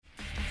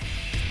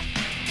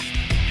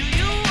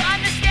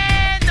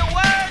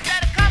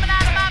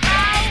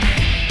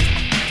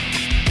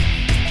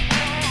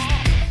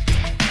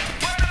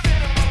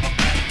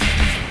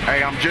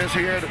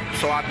cameras here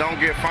so I don't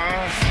get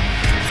fined.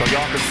 So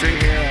y'all can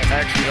sit here and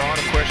ask me all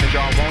the questions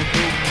y'all want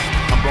to.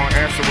 I'm going to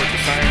answer with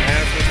the same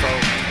answer, so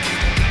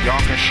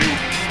y'all can shoot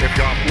if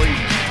y'all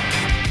please.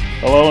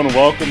 Hello and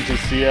welcome to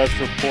CS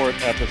Report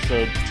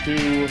Episode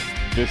 2.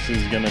 This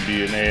is going to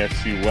be an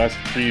AFC West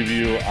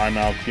preview. I'm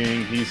Al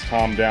King, he's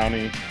Tom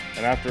Downey.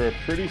 And after a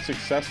pretty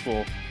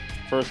successful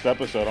first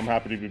episode, I'm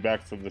happy to be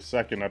back for the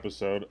second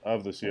episode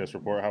of the CS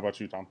Report. How about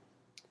you, Tom?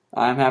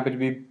 I'm happy to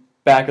be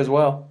back as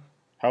well.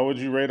 How would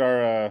you rate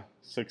our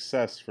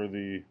success for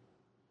the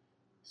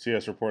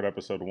CS Report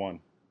Episode 1,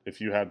 if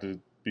you had to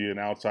be an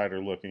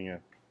outsider looking in?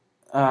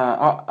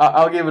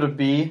 I'll give it a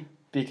B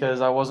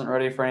because I wasn't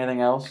ready for anything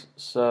else.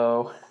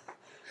 So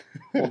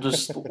we'll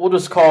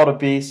just call it a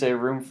B. Say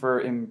room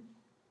for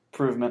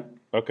improvement.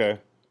 Okay,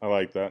 I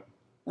like that.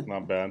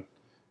 Not bad.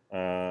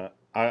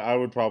 I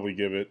would probably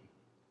give it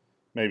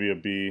maybe a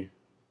B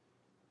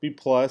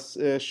plus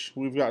ish.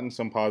 We've gotten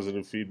some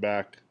positive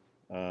feedback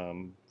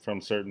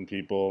from certain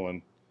people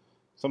and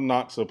some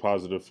not so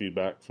positive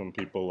feedback from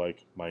people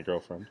like my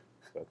girlfriend.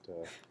 But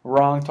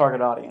wrong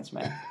target audience,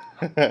 man.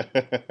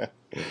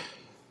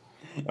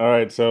 All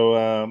right,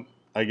 so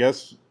I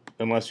guess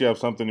unless you have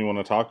something you want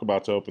to talk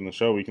about to open the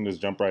show, we can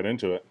just jump right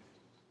into it.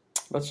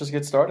 Let's just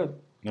get started.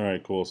 All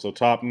right, cool. So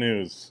top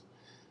news.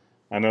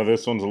 I know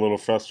this one's a little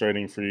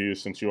frustrating for you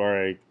since you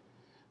are a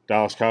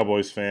Dallas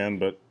Cowboys fan,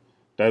 but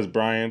Dez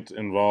Bryant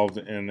involved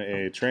in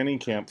a training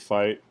camp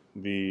fight.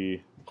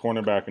 The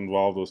cornerback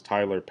involved was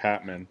Tyler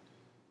Patman.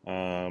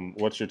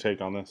 What's your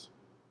take on this?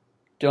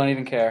 Don't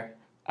even care.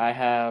 I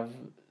have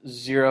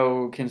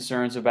zero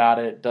concerns about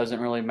it. Doesn't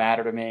really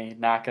matter to me.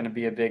 Not going to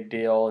be a big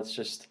deal. It's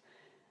just,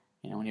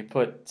 when you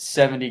put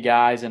 70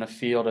 guys in a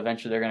field,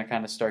 eventually they're going to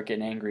kind of start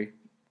getting angry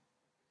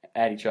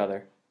at each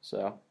other.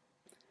 So.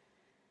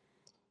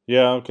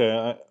 Yeah,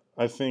 okay.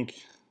 I think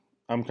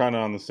I'm kind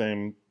of on the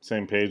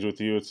same page with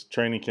you. It's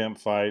training camp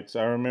fights.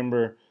 I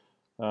remember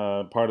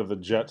part of the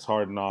Jets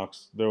Hard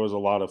Knocks, there was a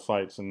lot of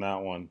fights in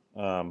that one.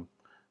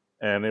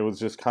 And it was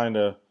just kind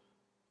of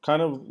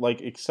like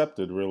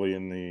accepted really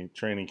in the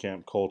training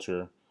camp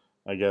culture,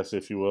 I guess,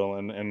 if you will.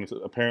 And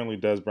apparently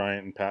Dez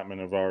Bryant and Patman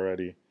have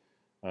already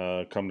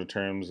come to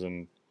terms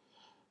and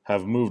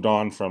have moved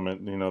on from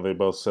it. They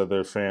both said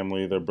they're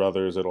family, they're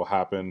brothers, it'll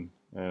happen,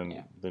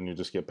 and then you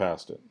just get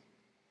past it.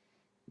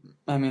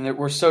 I mean,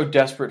 we're so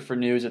desperate for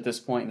news at this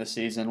point in the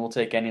season. We'll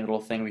take any little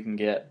thing we can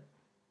get.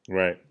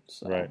 Right,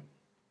 right.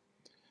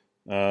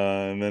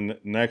 And then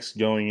next,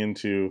 going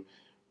into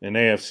an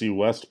AFC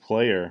West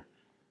player,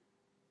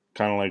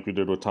 kind of like we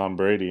did with Tom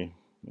Brady,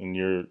 in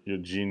your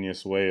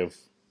genius way of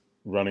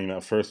running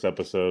that first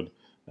episode.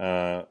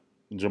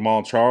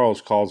 Jamaal Charles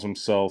calls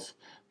himself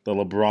the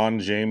LeBron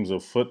James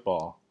of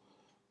football.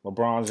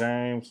 LeBron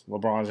James,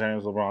 LeBron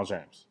James, LeBron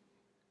James.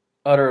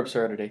 Utter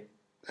absurdity.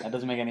 That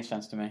doesn't make any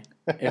sense to me.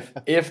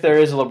 If there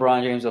is a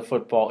LeBron James of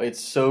football, it's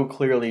so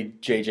clearly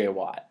J.J.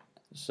 Watt.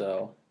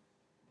 So,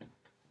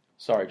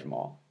 sorry,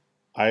 Jamal.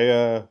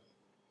 At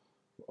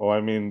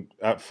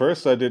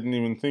first I didn't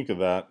even think of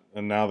that,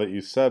 and now that you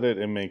said it,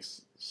 it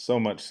makes so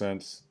much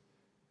sense.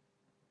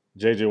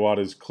 J.J. Watt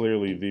is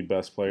clearly the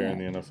best player in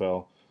the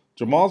NFL.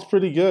 Jamal's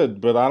pretty good,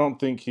 but I don't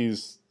think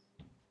he's...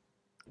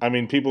 I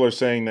mean, people are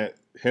saying that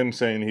him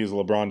saying he's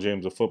LeBron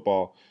James of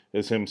football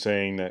is him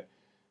saying that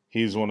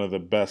he's one of the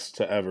best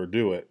to ever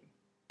do it.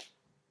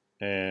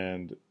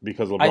 And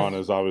because LeBron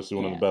is obviously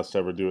one of the best to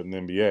ever do it in the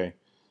NBA.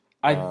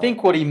 I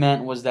think what he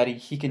meant was that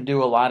he can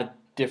do a lot of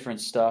different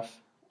stuff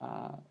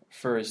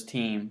for his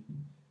team,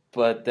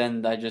 but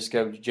then I just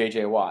go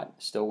J.J. Watt,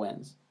 still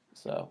wins.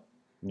 So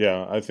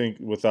yeah, I think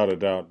without a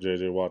doubt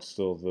J.J. Watt's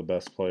still the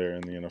best player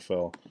in the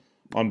NFL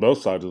on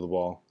both sides of the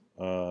ball.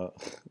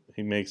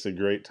 He makes a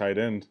great tight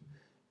end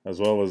as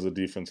well as a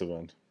defensive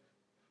end.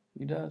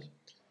 He does.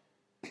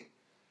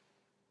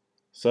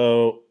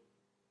 So,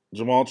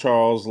 Jamaal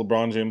Charles,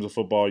 LeBron James of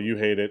football, you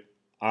hate it.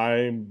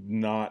 I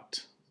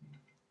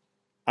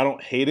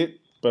don't hate it,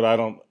 but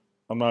I'm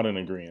not in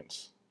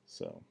agreement.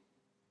 So.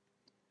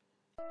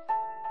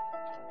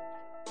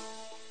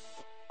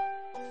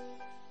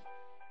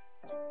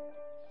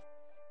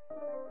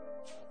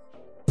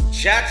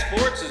 Chat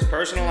Sports is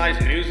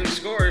personalized news and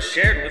scores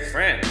shared with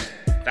friends.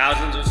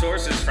 Thousands of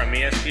sources from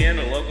ESPN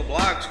to local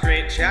blogs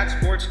create Chat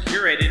Sports'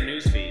 curated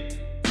newsfeed.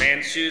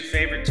 Fans choose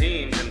favorite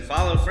teams and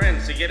follow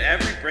friends to get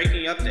every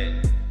breaking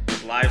update.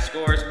 With live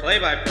scores,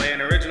 play-by-play,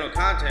 and original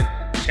content,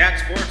 Chat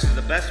Sports is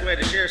the best way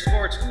to share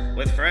sports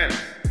with friends.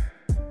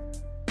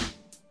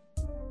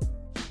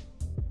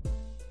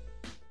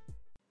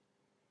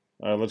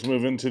 All right, let's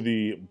move into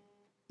the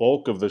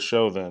bulk of the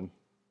show then.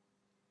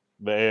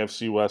 The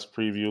AFC West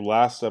preview.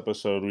 Last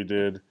episode we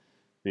did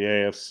the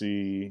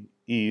AFC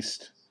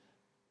East.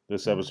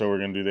 This episode we're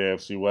going to do the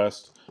AFC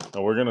West.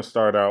 And we're going to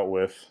start out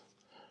with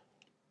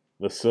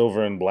the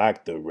silver and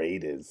black, the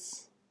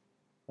Raiders.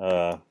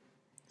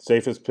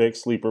 Safest pick,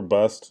 sleeper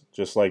bust,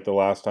 just like the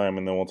last time,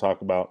 and then we'll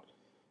talk about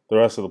the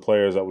rest of the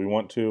players that we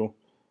want to.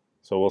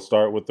 So we'll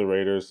start with the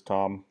Raiders.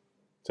 Tom,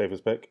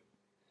 safest pick?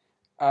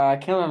 I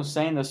can't believe I'm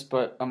saying this,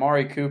 but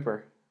Amari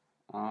Cooper.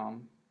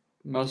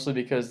 mostly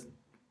because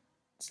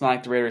it's not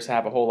like the Raiders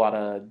have a whole lot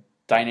of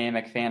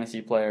dynamic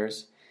fantasy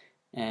players.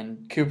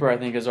 And Cooper, I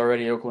think, is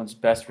already Oakland's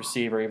best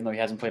receiver, even though he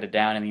hasn't played a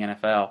down in the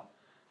NFL.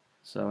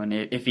 So, and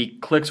if he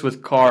clicks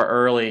with Carr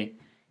early,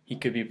 he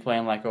could be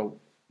playing like a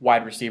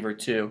wide receiver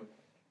too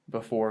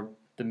before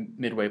the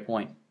midway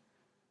point.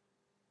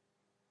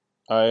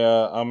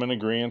 I'm in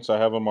agreement. I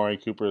have Amari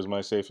Cooper as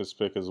my safest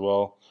pick as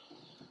well,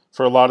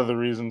 for a lot of the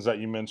reasons that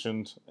you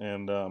mentioned,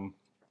 and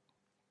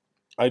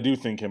I do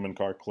think him and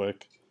Carr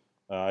click.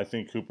 I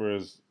think Cooper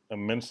is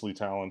immensely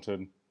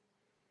talented,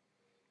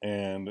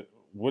 and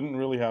wouldn't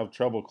really have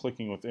trouble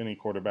clicking with any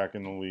quarterback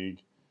in the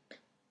league,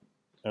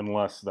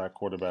 unless that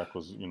quarterback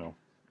was,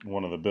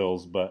 one of the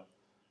Bills. But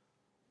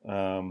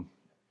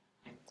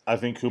I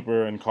think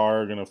Cooper and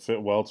Carr are going to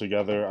fit well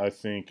together. I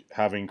think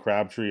having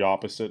Crabtree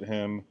opposite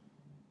him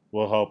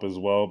will help as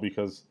well,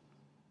 because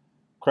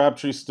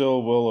Crabtree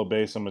still will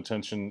obey some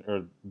attention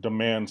or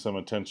demand some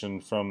attention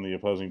from the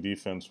opposing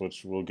defense,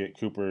 which will get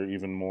Cooper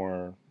even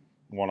more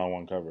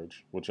one-on-one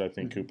coverage, which I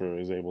think Cooper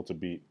is able to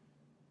beat.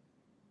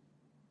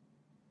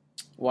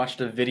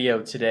 Watched a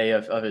video today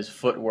of his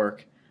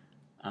footwork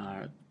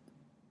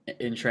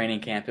in training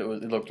camp. It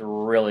looked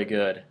really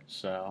good.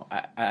 So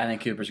I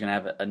think Cooper's going to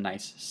have a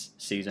nice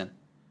season.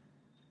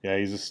 Yeah,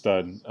 he's a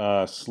stud.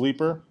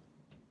 Sleeper?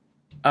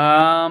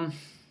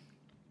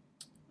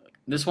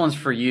 This one's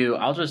for you.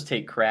 I'll just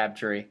take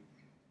Crabtree.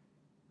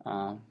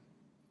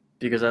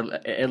 Because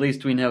at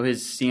least we know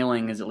his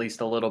ceiling is at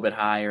least a little bit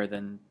higher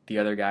than the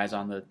other guys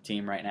on the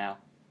team right now.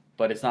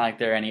 But it's not like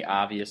there are any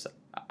obvious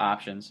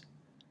options.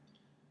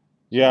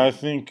 Yeah, I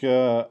think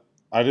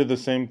I did the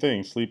same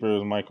thing. Sleeper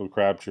is Michael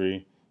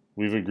Crabtree.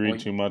 We've agreed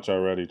too much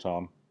already,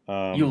 Tom.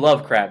 You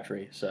love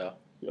Crabtree, so.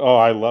 Oh,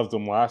 I loved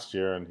him last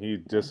year, and he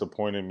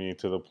disappointed me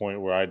to the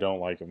point where I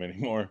don't like him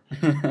anymore.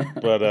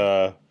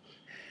 But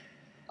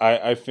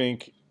I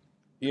think,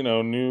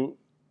 new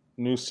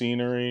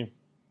scenery.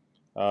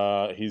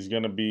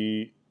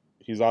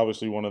 He's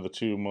obviously one of the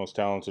two most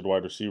talented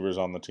wide receivers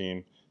on the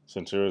team,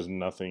 since there is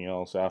nothing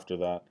else after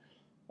that.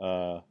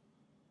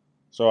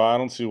 So I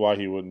don't see why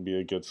he wouldn't be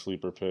a good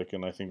sleeper pick,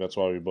 and I think that's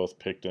why we both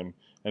picked him.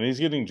 And he's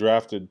getting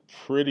drafted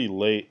pretty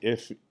late,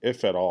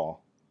 if at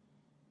all.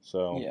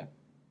 So, yeah.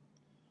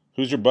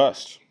 Who's your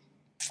bust?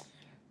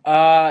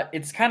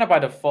 It's kind of by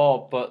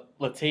default, but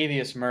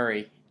Latavius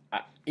Murray.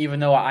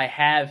 Even though I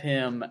have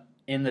him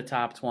in the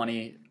top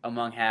 20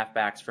 among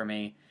halfbacks for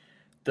me,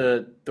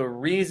 the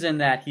reason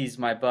that he's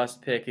my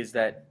bust pick is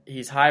that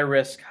he's high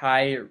risk,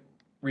 high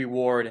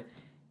reward.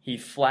 He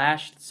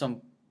flashed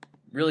some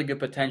really good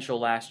potential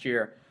last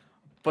year.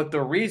 But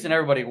the reason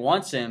everybody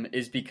wants him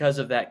is because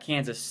of that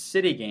Kansas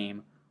City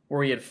game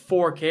where he had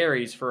 4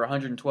 carries for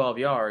 112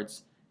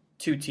 yards,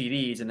 2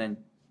 TDs, and then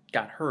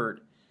got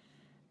hurt.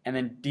 And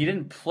then he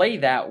didn't play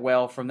that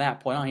well from that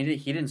point on. He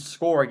didn't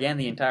score again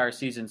the entire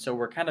season, so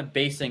we're kind of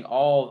basing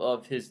all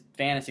of his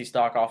fantasy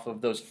stock off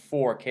of those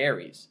 4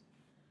 carries.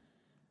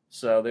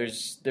 So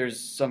there's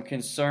some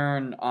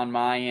concern on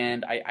my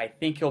end. I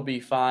think he'll be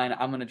fine.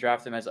 I'm going to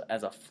draft him as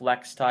a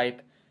flex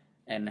type,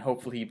 and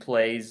hopefully he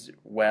plays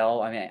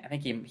well. I mean, I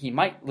think he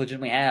might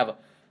legitimately have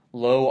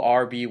low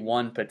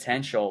RB1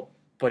 potential,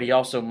 but he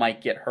also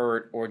might get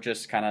hurt or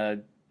just kind of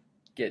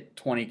get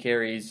 20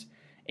 carries,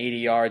 80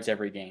 yards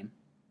every game.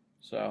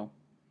 So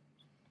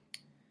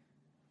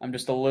I'm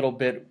just a little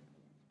bit,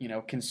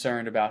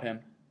 concerned about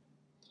him.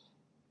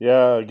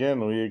 Yeah,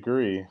 again, we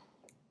agree.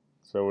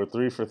 So we're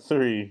 3 for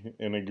 3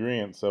 in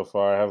agreement so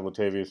far. I have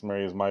Latavius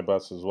Murray as my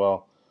bust as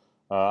well.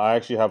 I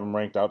actually have him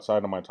ranked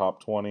outside of my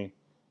top 20.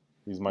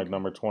 He's my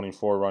number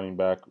 24 running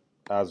back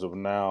as of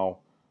now.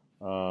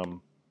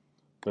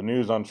 The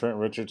news on Trent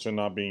Richardson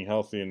not being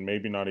healthy and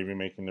maybe not even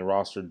making the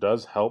roster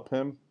does help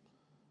him.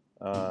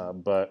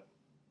 But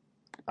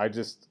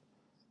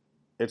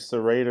it's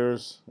the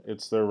Raiders.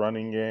 It's their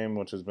running game,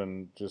 which has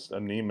been just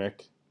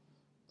anemic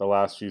the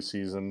last few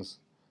seasons.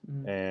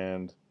 Mm-hmm.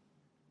 And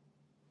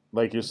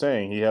like you're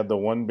saying, he had the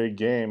one big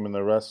game and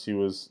the rest he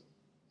was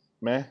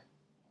meh.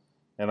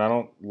 And I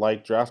don't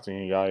like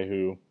drafting a guy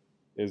who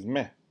is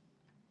meh.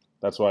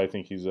 That's why I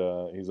think he's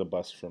a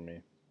bust for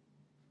me.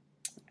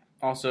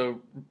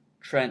 Also,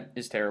 Trent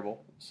is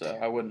terrible, so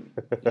I wouldn't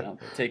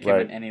take him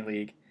Right. in any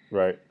league.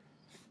 Right.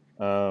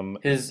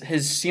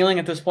 His ceiling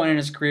at this point in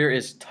his career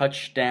is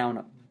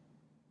touchdown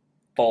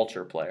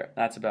vulture player.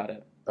 That's about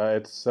it.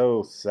 It's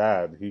so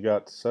sad. He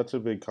got such a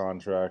big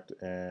contract,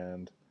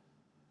 and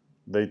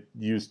they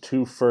used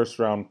 2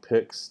 first-round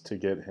picks to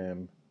get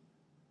him.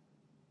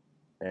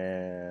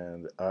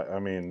 And, I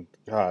mean,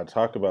 God,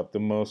 talk about the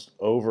most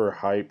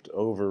overhyped,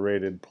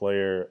 overrated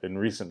player in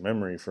recent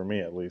memory, for me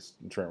at least,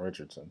 Trent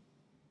Richardson.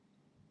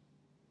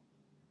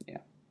 Yeah.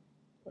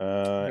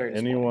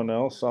 Anyone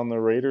else on the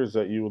Raiders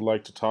that you would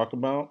like to talk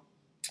about?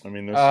 I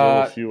mean, there's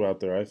still a few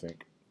out there, I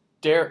think.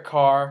 Derek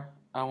Carr,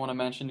 I want to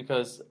mention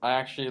because I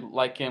actually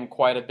like him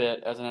quite a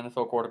bit as an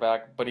NFL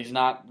quarterback, but he's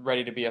not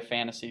ready to be a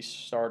fantasy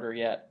starter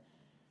yet.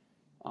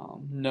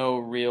 No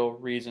real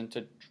reason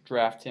to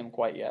draft him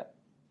quite yet.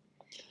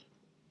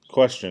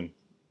 Question.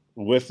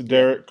 With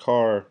Derek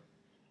Carr,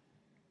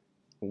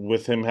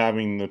 with him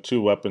having the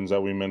two weapons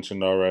that we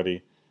mentioned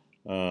already,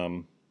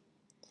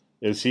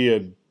 is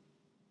he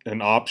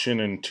an option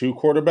in 2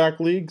 quarterback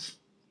leagues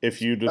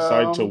if you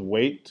decide to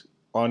wait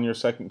on your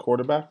second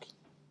quarterback?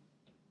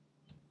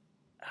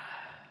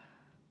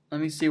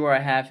 Let me see where I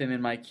have him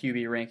in my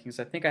QB rankings.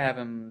 I think I have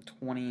him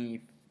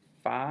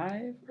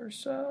 25 or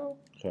so.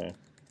 Okay.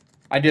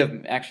 I do have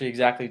him actually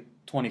exactly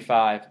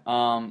 25.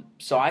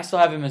 So I still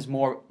have him as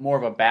more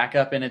of a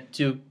backup in a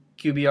 2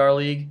 QBR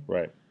league.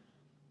 Right.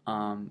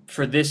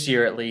 For this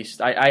year at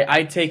least.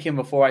 I'd take him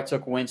before I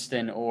took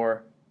Winston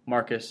or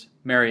Marcus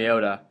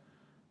Mariota.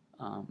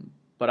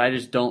 But I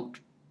just don't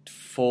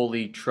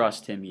fully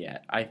trust him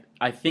yet.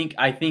 I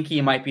think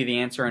he might be the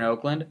answer in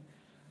Oakland,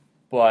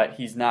 but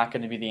he's not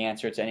going to be the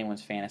answer to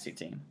anyone's fantasy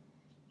team.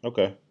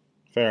 Okay.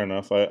 Fair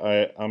enough.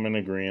 I'm in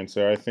agreement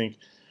there. I think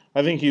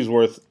he's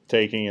worth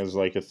taking as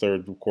like a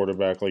third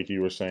quarterback, like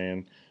you were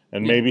saying.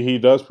 And maybe he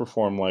does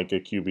perform like a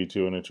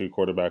QB2 in a 2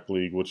 quarterback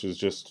league, which is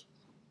just,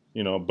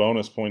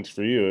 bonus points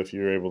for you if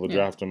you're able to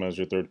draft him as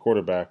your third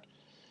quarterback.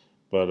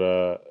 But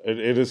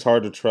it is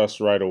hard to trust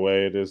right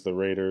away. It is the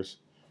Raiders,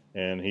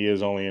 and he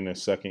is only in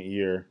his second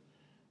year.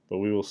 But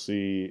we will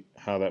see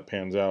how that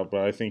pans out.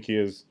 But I think he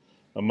is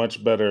a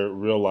much better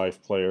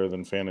real-life player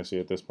than fantasy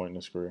at this point in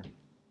his career.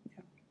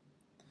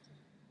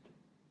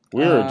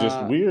 We're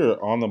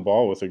on the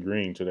ball with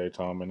agreeing today,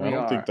 Tom, and I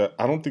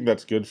don't think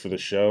that's good for the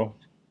show.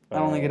 I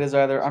don't think it is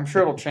either. I'm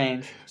sure it'll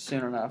change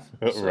soon enough.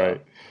 So.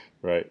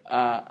 Right.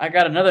 I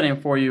got another name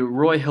for you,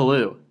 Roy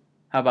Halou.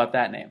 How about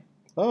that name?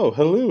 Oh,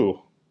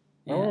 Halou.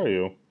 How are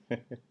you?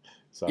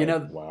 Sorry.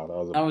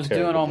 Wow, I was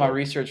doing all my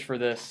research for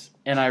this,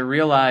 and I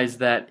realized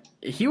that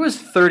he was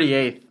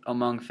 38th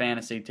among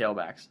fantasy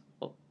tailbacks.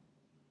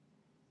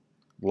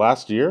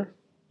 Last year?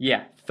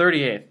 Yeah,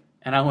 38th.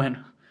 And I went,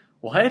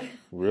 what?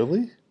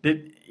 Really?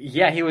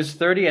 He was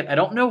 30th. I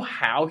don't know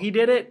how he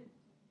did it,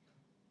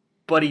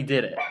 but he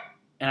did it.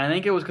 And I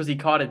think it was because he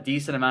caught a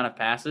decent amount of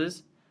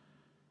passes,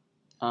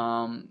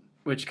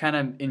 which kind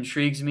of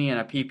intrigues me in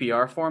a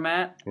PPR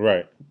format.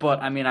 Right. But,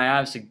 I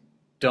obviously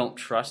don't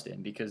trust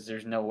him because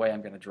there's no way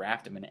I'm going to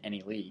draft him in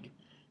any league.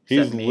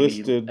 He's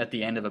listed at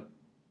the end of a...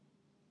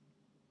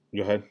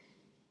 Go ahead.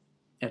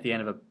 At the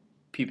end of a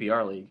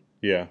PPR league.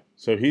 Yeah.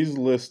 So he's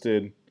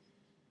listed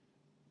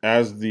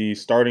as the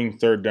starting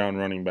third down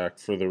running back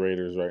for the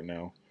Raiders right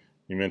now.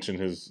 You mentioned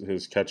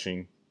his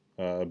catching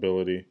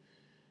ability.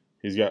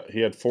 He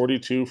had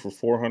 42 for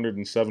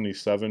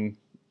 477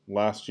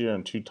 last year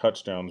and 2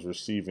 touchdowns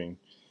receiving.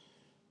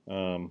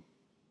 And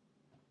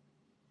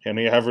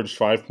he averaged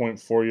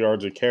 5.4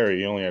 yards a carry.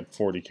 He only had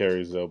 40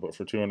 carries though, but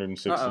for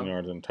 216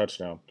 yards and a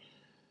touchdown.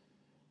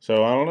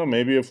 So I don't know.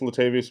 Maybe if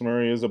Latavius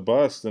Murray is a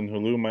bust, then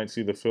Halou might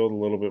see the field a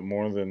little bit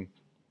more than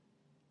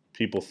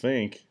people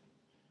think.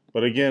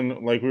 But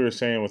again, like we were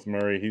saying with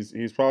Murray,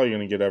 he's probably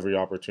going to get every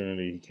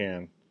opportunity he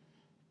can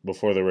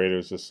before the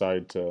Raiders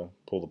decide to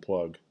pull the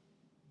plug.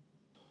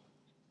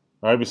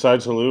 All right,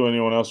 besides Halou,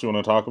 anyone else you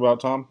want to talk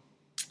about, Tom?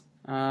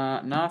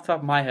 Not off the top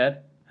of my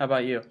head. How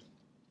about you?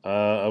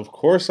 Of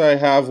course I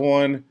have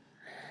one.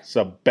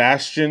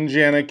 Sebastian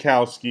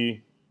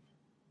Janikowski,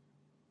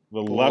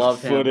 the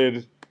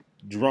left-footed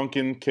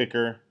drunken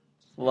kicker.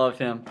 Love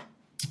him.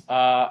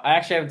 I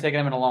actually haven't taken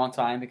him in a long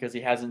time because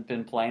he hasn't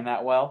been playing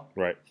that well.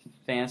 Right.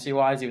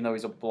 Fantasy-wise, even though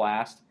he's a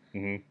blast.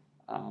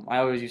 Mm-hmm. I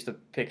always used to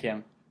pick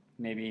him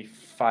maybe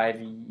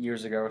 5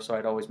 years ago, so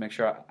I'd always make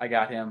sure I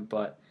got him.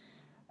 But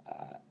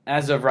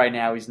as of right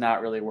now, he's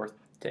not really worth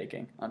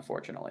taking,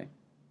 unfortunately.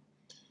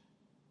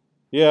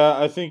 Yeah,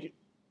 I think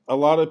a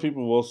lot of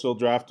people will still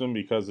draft him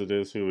because it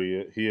is who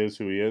he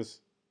is.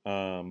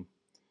 But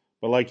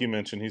like you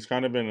mentioned, he's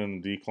kind of been in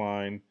a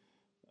decline.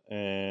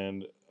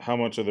 And how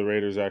much are the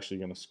Raiders actually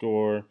going to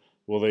score?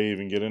 Will they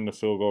even get into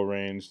field goal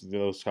range?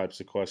 Those types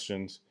of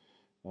questions.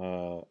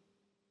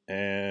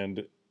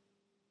 And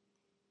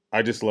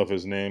I just love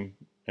his name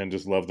and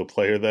just love the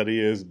player that he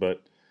is,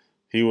 but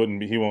he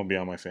won't be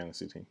on my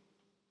fantasy team.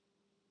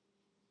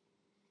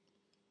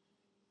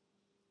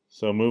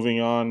 So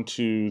moving on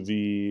to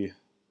the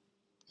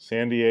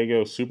San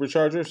Diego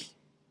Superchargers.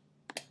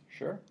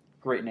 Sure.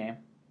 Great name.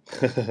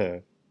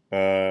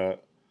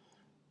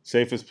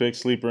 Safest pick,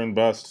 sleeper, and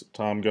bust.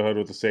 Tom, go ahead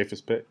with the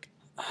safest pick.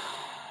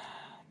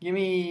 Give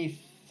me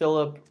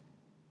Phillip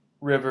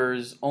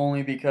Rivers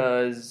only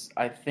because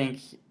I think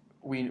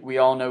we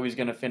all know he's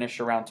going to finish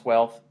around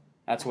 12th.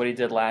 That's what he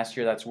did last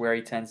year. That's where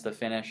he tends to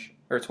finish.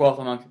 Or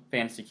 12th among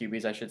fantasy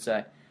QBs, I should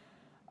say.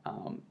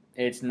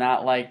 It's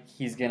not like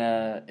he's going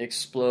to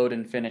explode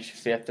and finish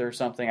 5th or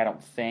something, I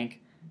don't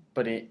think.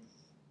 But he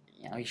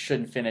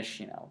shouldn't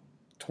finish,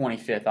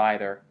 25th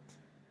either.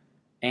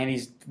 And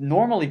he's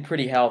normally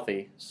pretty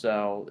healthy,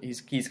 so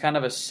he's kind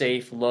of a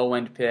safe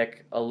low-end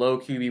pick, a low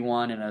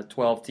QB1 in a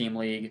 12-team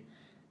league,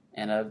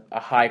 and a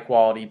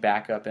high-quality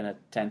backup in a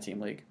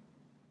 10-team league.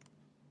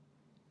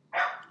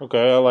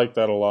 Okay, I like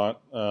that a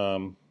lot.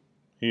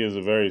 He is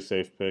a very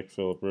safe pick,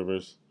 Phillip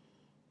Rivers,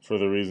 for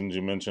the reasons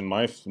you mentioned.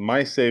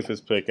 My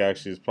safest pick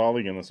actually is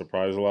probably going to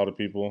surprise a lot of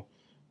people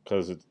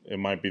because it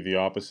might be the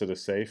opposite of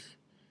safe.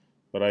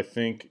 But I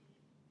think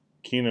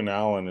Keenan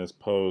Allen is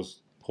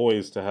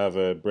poised to have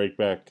a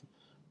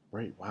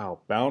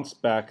bounce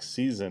back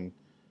season.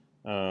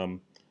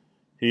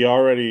 He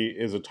already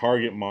is a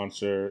target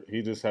monster.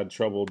 He just had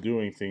trouble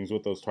doing things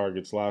with those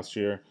targets last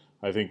year.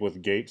 I think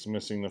with Gates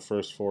missing the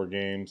first 4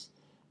 games,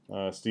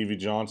 Stevie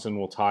Johnson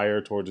will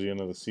tire towards the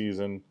end of the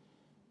season.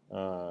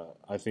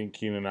 I think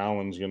Keenan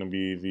Allen's going to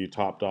be the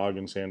top dog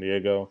in San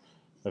Diego.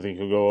 I think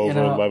he'll go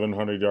over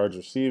 1,100 yards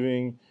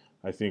receiving.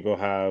 I think he'll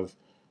have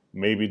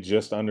maybe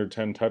just under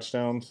 10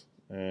 touchdowns,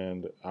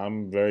 and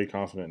I'm very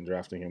confident in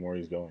drafting him where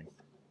he's going.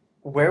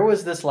 Where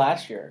was this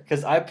last year?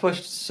 Because I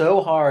pushed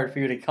so hard for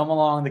you to come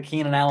along the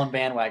Keenan Allen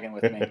bandwagon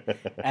with me,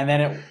 and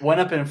then it went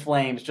up in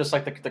flames, just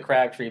like the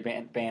Crabtree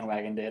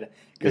bandwagon did.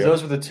 Because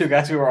those were the 2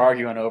 guys we were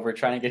arguing over,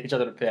 trying to get each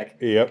other to pick.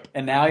 Yep.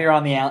 And now you're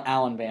on the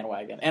Allen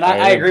bandwagon, and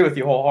I agree with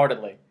you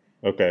wholeheartedly.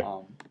 Okay.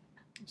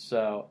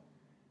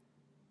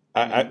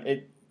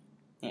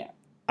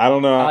 I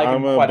don't know. like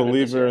I'm a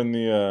believer in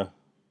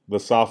the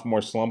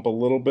sophomore slump a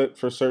little bit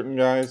for certain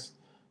guys,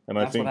 and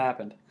that's what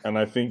happened. And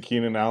I think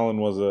Keenan Allen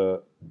was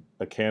a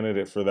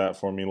candidate for that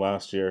for me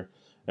last year.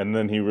 And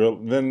then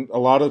then a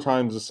lot of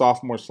times the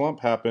sophomore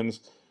slump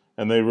happens,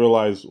 and they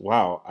realize,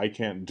 wow, I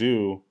can't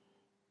do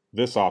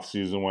this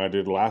offseason what I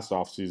did last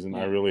offseason.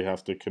 I really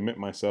have to commit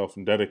myself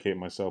and dedicate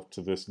myself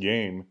to this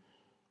game,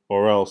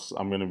 or else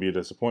I'm going to be a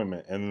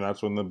disappointment. And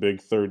that's when the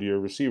big third-year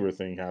receiver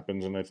thing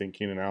happens, and I think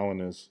Keenan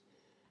Allen is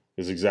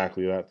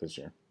exactly that this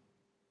year.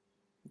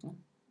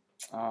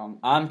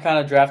 I'm kind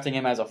of drafting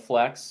him as a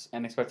flex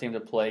and expecting him to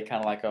play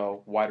kind of like a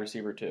wide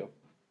receiver too.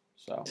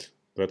 So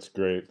that's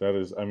great. That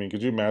is, I mean,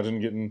 could you imagine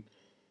getting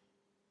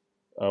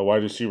a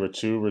wide receiver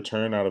 2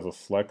 return out of a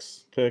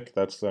flex pick?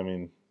 That's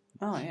called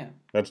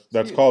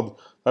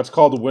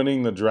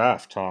winning the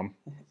draft, Tom.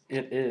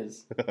 It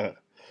is,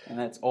 and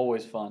that's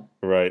always fun.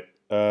 Right.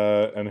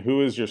 And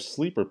who is your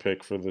sleeper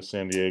pick for the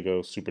San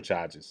Diego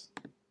Superchargers?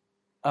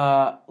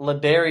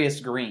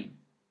 Ladarius Green.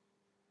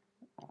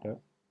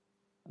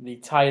 The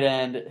tight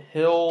end,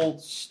 he'll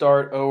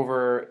start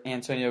over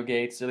Antonio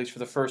Gates, at least for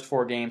the first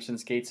 4 games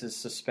since Gates is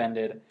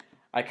suspended.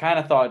 I kind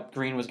of thought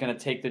Green was going to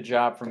take the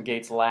job from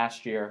Gates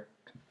last year,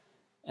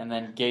 and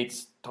then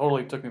Gates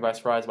totally took me by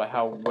surprise by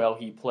how well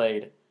he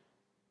played.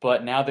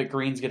 But now that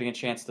Green's getting a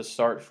chance to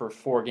start for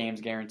 4 games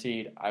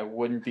guaranteed, I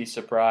wouldn't be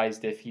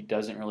surprised if he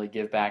doesn't really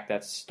give back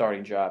that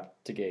starting job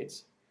to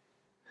Gates.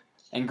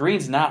 And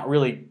Green's not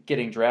really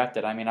getting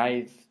drafted. I mean,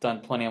 I've done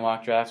plenty of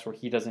mock drafts where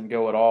he doesn't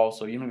go at all,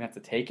 so you don't even have to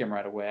take him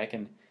right away. I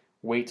can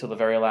wait till the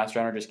very last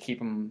round or just keep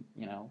him,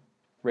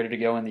 ready to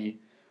go in the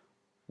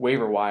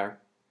waiver wire.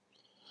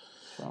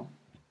 So.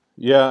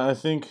 Yeah, I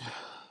think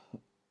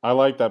I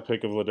like that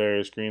pick of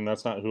Ladarius Green.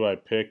 That's not who I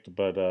picked,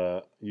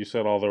 but you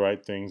said all the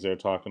right things there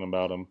talking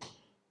about him,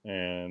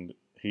 and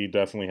he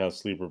definitely has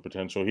sleeper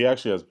potential. He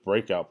actually has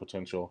breakout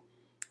potential.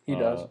 He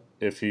does.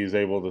 If he's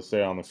able to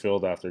stay on the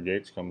field after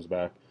Gates comes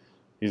back.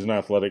 He's an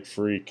athletic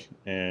freak,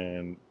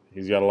 and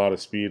he's got a lot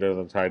of speed as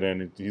a tight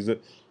end. He's a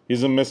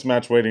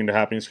mismatch waiting to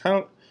happen. He's kind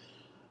of,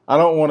 I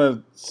don't want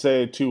to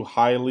say too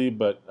highly,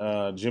 but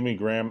Jimmy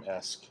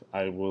Graham-esque,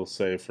 I will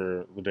say,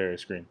 for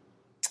Ladarius Green.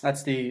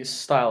 That's the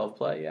style of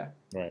play, yeah.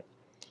 Right.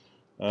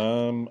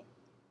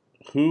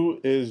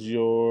 Who is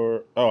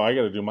your? Oh, I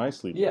got to do my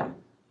sleeper. Yeah.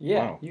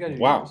 Wow. You got to do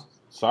Wow. yours.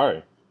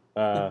 Sorry.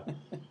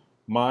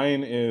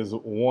 Mine is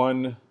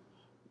one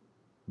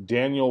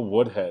Daniel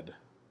Woodhead.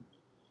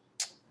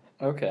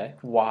 Okay.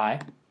 Why?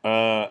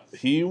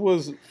 He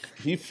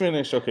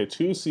finished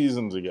 2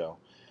 seasons ago.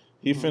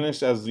 He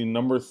finished as the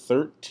number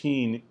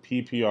 13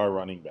 PPR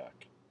running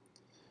back.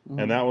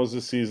 And that was the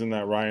season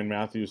that Ryan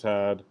Matthews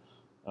had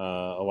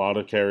a lot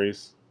of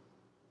carries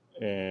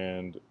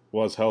and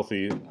was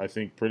healthy, I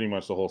think, pretty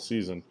much the whole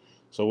season.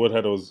 So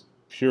Woodhead was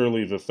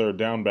purely the third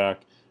down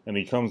back, and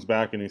he comes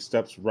back and he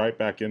steps right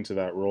back into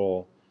that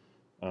role.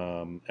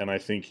 And I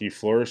think he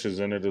flourishes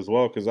in it as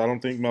well, because I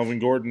don't think Melvin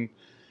Gordon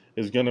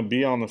is going to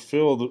be on the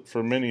field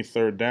for many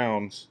third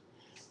downs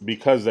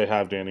because they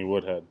have Danny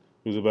Woodhead,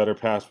 who's a better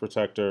pass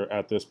protector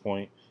at this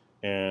point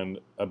and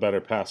a better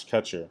pass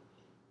catcher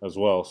as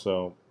well.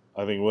 So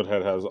I think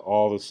Woodhead has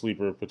all the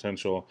sleeper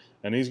potential,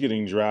 and he's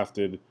getting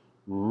drafted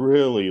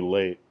really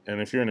late. And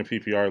if you're in a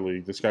PPR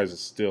league, this guy's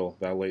still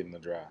that late in the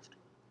draft.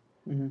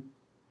 Mm-hmm.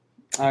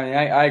 I mean,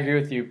 I agree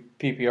with you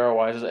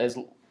PPR-wise. As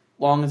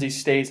long as he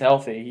stays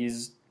healthy,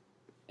 he's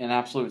an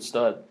absolute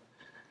stud.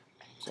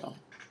 So.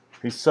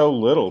 He's so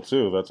little,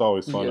 too. That's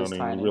always fun owning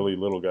tiny. really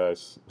little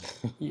guys.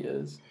 He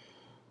is.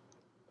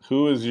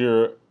 Who is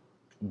your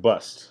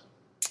bust?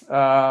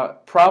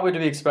 Probably to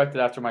be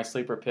expected after my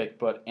sleeper pick,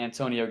 but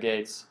Antonio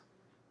Gates.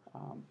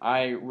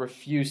 I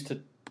refuse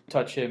to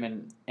touch him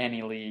in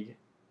any league.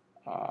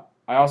 I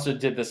also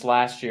did this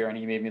last year, and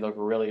he made me look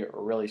really,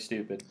 really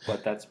stupid,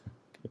 but that's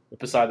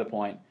beside the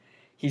point.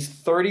 He's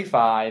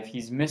 35.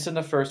 He's missing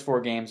the first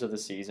 4 games of the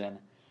season.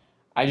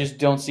 I just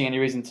don't see any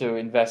reason to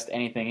invest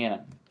anything in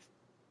him.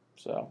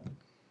 So,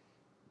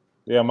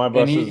 yeah, my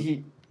bust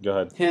is. Go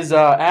ahead. His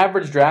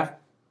average draft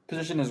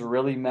position is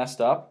really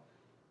messed up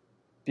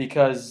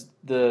because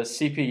the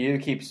CPU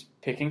keeps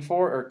picking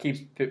for or keeps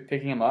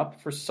picking him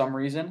up for some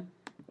reason,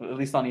 at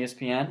least on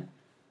ESPN.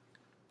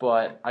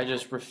 But I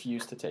just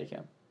refuse to take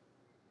him.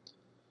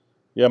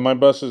 Yeah, my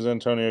bust is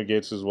Antonio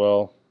Gates as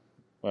well.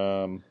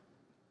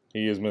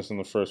 He is missing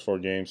the first 4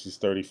 games. He's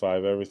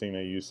 35. Everything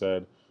that you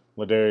said.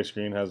 Ladarius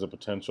Green has the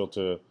potential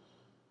to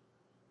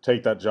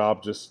take that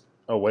job just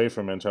away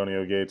from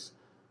Antonio Gates.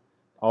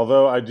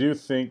 Although I do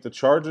think the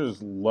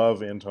Chargers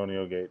love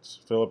Antonio Gates.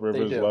 Phillip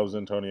Rivers loves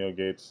Antonio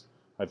Gates.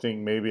 I think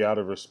maybe out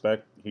of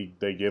respect,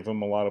 they give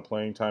him a lot of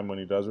playing time when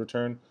he does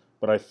return.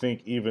 But I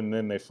think even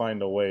then they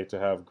find a way to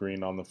have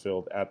Green on the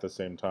field at the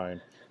same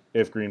time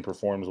if Green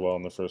performs well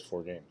in the first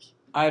 4 games.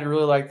 I'd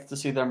really like to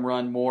see them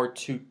run more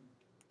 2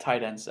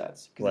 tight end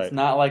sets. Because It's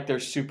not like they're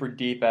super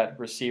deep at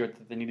receiver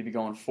that they need to be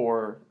going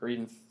 4 or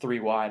even 3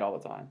 wide all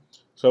the time.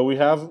 So we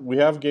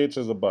have Gates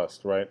as a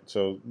bust, right?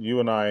 So you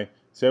and I,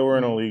 say we're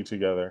in a league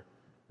together.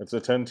 It's a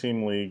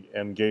 10-team league,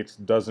 and Gates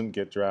doesn't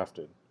get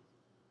drafted.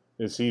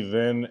 Is he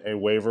then a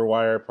waiver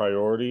wire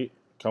priority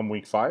come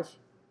week 5?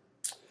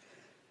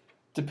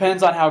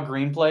 Depends on how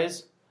Green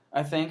plays,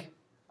 I think.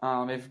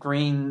 If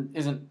Green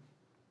isn't,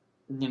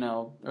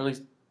 or at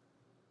least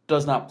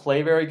does not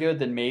play very good,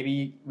 then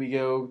maybe we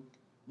go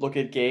look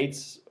at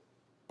Gates.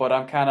 But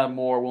I'm kind of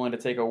more willing to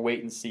take a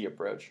wait-and-see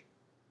approach.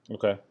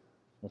 Okay.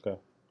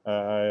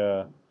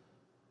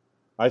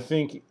 I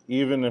think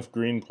even if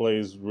Green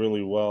plays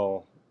really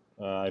well,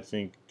 I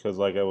think because,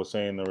 like I was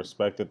saying, the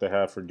respect that they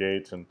have for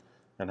Gates and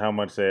how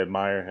much they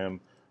admire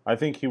him, I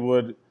think he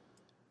would.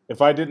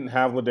 If I didn't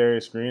have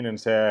Ladarius Green and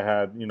say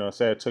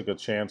I took a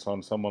chance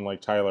on someone like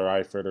Tyler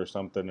Eifert or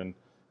something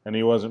and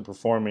he wasn't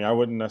performing, I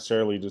wouldn't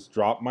necessarily just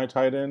drop my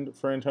tight end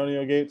for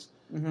Antonio Gates.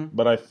 Mm-hmm.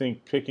 But I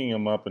think picking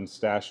him up and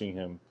stashing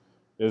him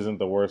isn't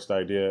the worst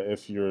idea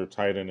if your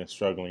tight end is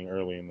struggling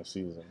early in the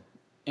season.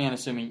 And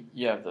assuming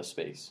you have the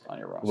space on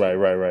your roster.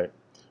 Right.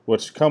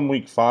 Which come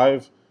week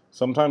 5,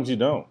 sometimes you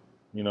don't.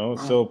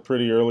 It's still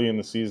pretty early in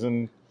the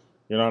season.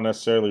 You're not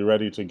necessarily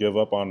ready to give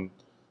up on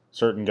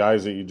certain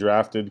guys that you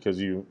drafted because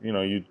you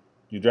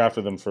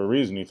drafted them for a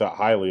reason. You thought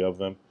highly of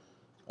them.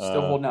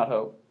 Still holding out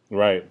hope.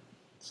 Right.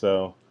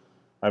 So,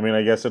 I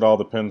guess it all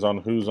depends on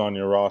who's on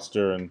your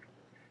roster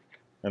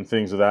and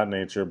things of that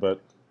nature.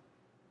 But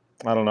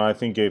I don't know. I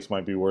think Gates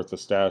might be worth a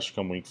stash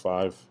come week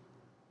 5.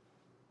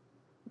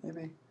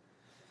 Maybe.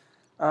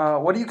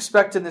 What do you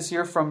expect in this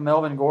year from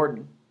Melvin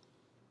Gordon?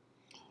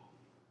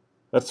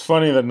 That's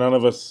funny that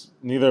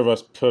neither of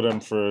us put him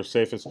for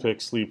safest pick,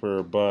 sleeper,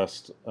 or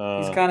bust.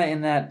 He's kind of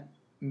in that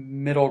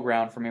middle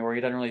ground for me where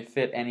he doesn't really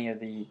fit any of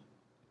the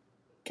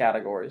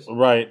categories.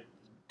 Right.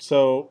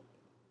 So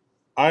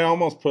I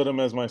almost put him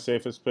as my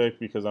safest pick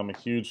because I'm a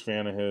huge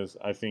fan of his.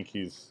 I think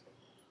he's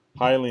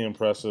highly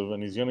impressive,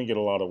 and he's going to get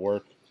a lot of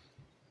work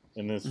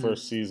in his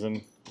first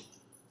season.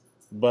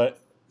 But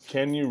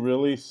can you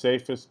really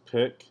safest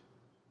pick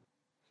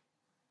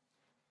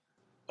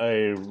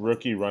a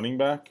rookie running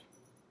back?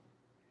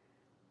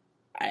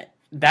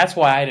 That's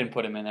why I didn't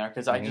put him in there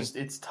because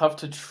it's tough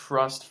to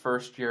trust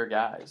first-year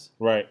guys.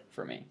 Right.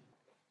 For me.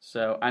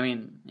 So,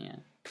 yeah.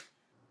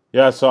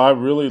 Yeah, so I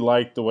really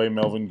like the way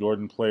Melvin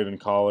Gordon played in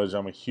college.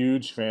 I'm a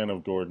huge fan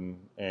of Gordon,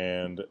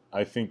 and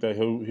I think that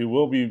he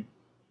will be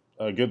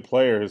a good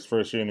player his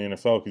first year in the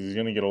NFL because he's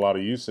going to get a lot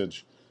of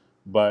usage.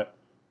 But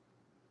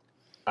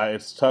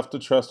it's tough to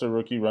trust a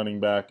rookie running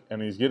back,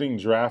 and he's getting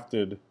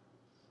drafted,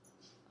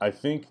 I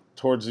think,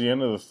 towards the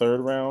end of the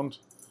 3rd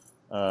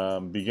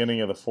round, beginning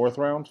of the 4th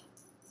round.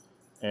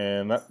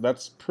 And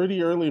that's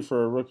pretty early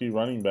for a rookie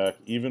running back,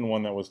 even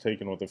one that was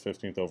taken with the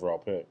 15th overall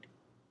pick.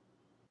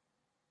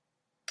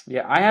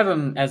 Yeah, I have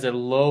him as a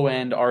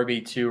low-end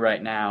RB2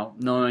 right now,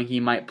 knowing he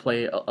might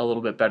play a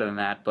little bit better than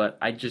that, but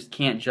I just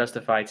can't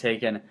justify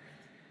taking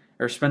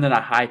or spending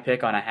a high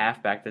pick on a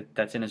halfback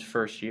that's in his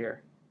first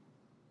year.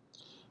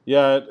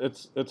 Yeah,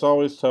 it's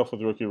always tough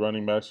with rookie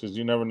running backs because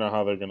you never know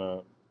how they're going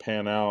to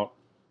pan out.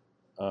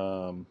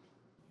 The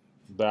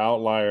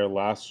outlier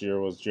last year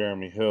was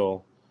Jeremy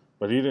Hill,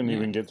 but he didn't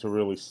even get to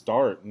really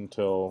start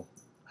until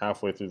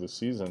halfway through the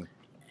season.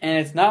 And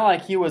it's not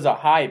like he was a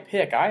high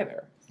pick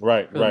either.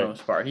 Right. For the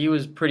most part. He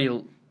was pretty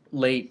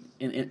late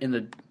in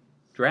the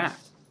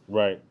draft.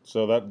 Right.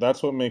 So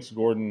that's what makes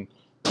Gordon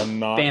a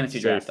not fantasy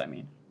safe. Draft, I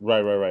mean.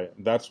 Right.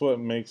 That's what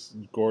makes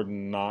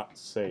Gordon not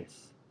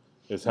safe,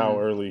 is how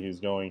early he's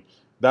going.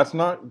 That's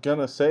not going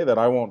to say that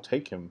I won't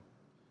take him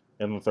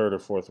in the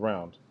 3rd or 4th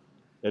round.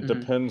 It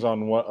depends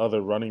on what other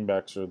running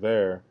backs are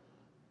there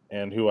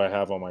and who I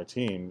have on my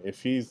team.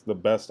 If he's the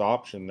best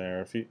option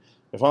there,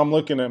 if I'm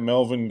looking at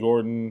Melvin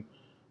Gordon,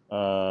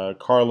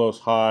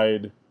 Carlos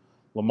Hyde,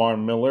 Lamar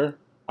Miller,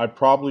 I'd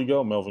probably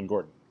go Melvin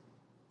Gordon.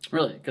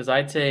 Really? Because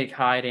I'd take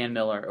Hyde and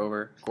Miller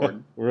over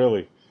Gordon.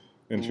 Really?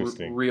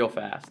 Interesting. Real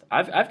fast.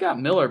 I've got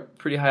Miller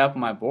pretty high up on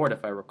my board,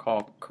 if I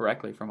recall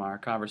correctly from our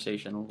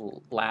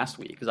conversation last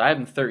week, because I have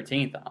him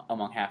 13th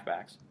among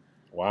halfbacks.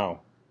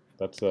 Wow.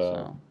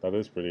 That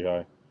is pretty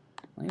high.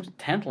 Well, he was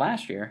 10th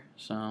last year,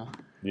 so...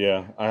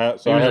 Yeah, I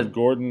have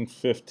Gordon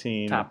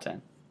 15. Top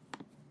 10.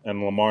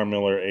 And Lamar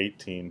Miller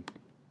 18.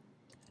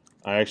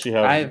 I actually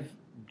have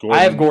I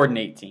have Gordon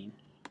 18.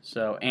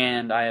 So,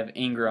 and I have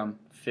Ingram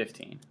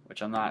 15,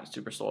 which I'm not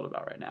super sold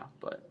about right now.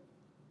 But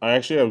I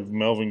actually have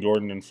Melvin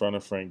Gordon in front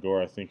of Frank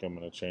Gore. I think I'm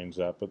going to change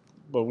that,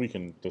 but we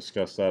can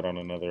discuss that on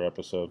another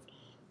episode.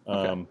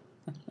 okay.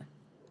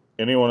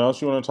 Anyone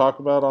else you want to talk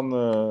about on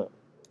the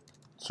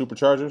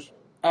Superchargers?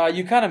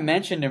 You kind of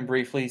mentioned him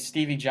briefly,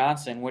 Stevie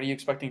Johnson. What are you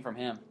expecting from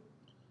him?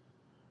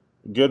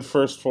 Good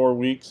first 4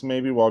 weeks,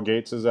 maybe, while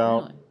Gates is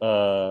out.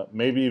 Really?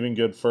 Maybe even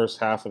good first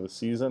half of the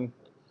season.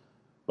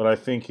 But I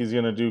think he's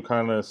going to do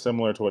kind of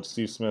similar to what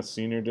Steve Smith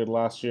Sr. did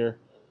last year.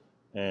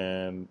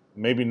 And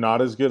maybe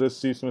not as good as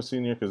Steve Smith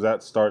Sr. because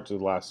that start to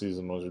last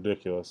season was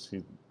ridiculous.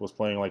 He was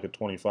playing like a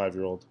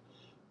 25-year-old.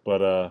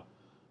 But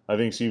I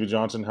think Stevie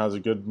Johnson has a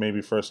good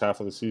maybe first half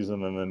of the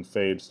season and then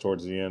fades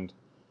towards the end.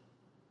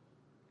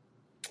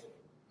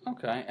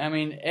 Okay. I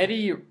mean,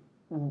 Eddie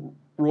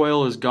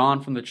Royal is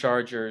gone from the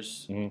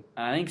Chargers. Mhm.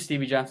 And I think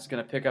Stevie Johnson's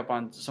going to pick up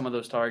on some of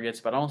those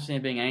targets, but I don't see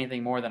him being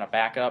anything more than a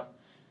backup.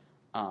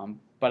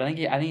 But I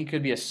think he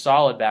could be a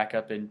solid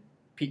backup in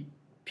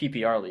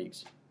PPR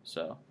leagues.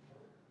 So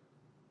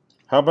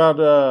How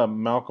about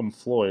Malcolm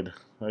Floyd?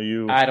 Are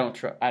you I don't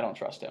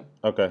trust him.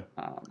 okay?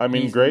 I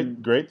mean, He's-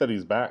 great that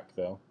he's back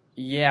though.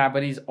 Yeah,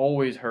 but he's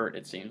always hurt.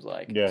 It seems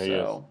like. Yeah, he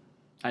so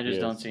I just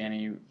He don't is. see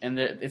any. And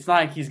it's not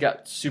like he's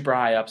got super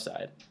high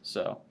upside.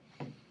 So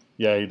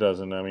Yeah, he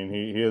doesn't. I mean,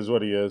 he is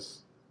what he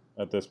is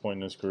at this point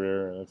in his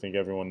career. I think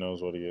everyone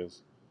knows what he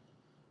is.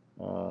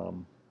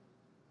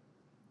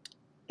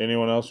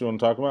 Anyone else you want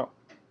to talk about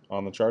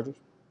on the Chargers?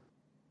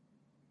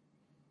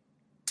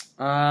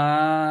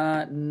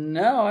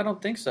 no, I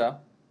don't think so.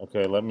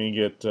 Okay, let me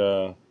get.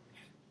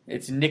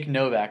 It's Nick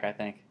Novak, I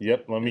think.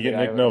 Yep, let me get Yeah,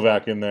 Nick I would-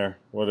 Novak in there.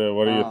 What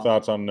are your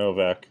thoughts on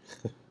Novak?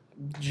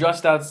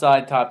 Just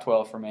outside top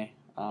 12 for me.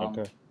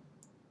 Okay.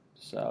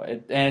 So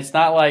it's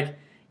not like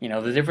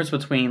the difference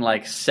between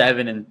like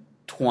 7 and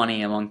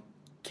 20 among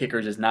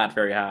kickers is not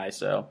very high.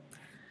 So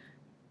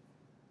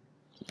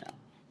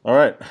All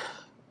right.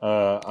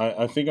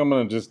 I think I'm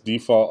gonna just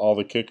default all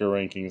the kicker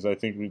rankings.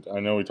 I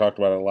know we talked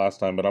about it last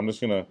time, but I'm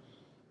just gonna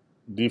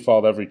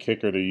default every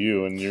kicker to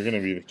you, and you're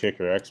gonna be the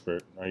kicker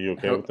expert. Are you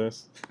okay with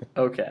this?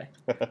 okay,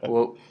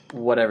 well,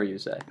 whatever you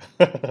say.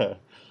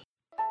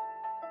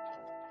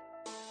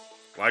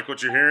 Like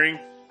what you're hearing?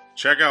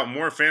 Check out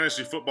more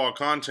fantasy football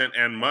content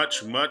and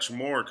much, much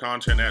more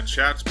content at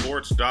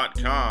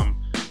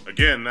chatsports.com.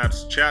 Again,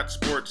 that's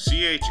chatsports,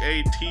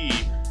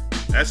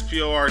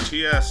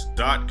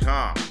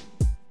 ChatSports.com.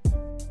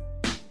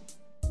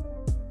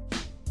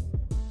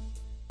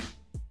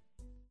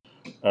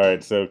 All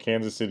right, so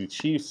Kansas City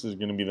Chiefs is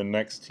going to be the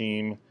next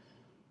team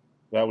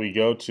that we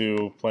go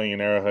to playing in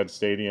Arrowhead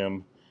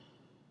Stadium.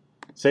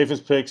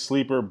 Safest pick,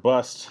 sleeper,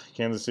 bust,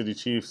 Kansas City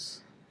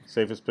Chiefs.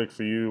 Safest pick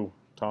for you,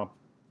 Tom.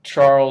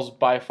 Charles,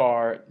 by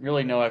far,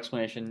 really no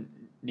explanation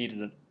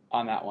needed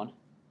on that one.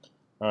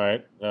 All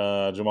right,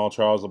 Jamal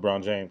Charles,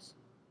 LeBron James.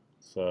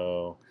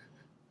 So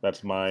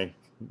that's my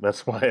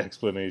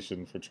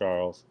explanation for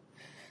Charles.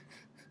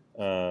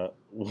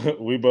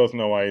 We both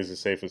know why he's the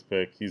safest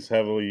pick. He's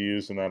heavily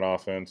used in that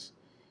offense.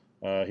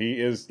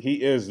 He is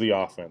the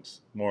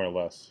offense, more or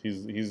less.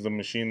 He's the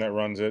machine that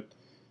runs it.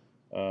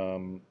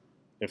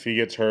 If he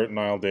gets hurt,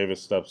 Niall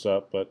Davis steps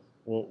up, but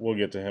we'll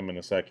get to him in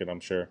a second, I'm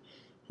sure.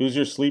 Who's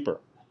your sleeper?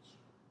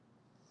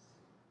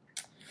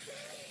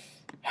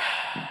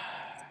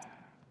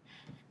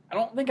 I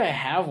don't think I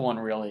have one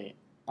really.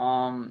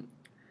 I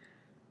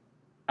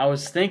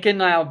was thinking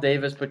Niall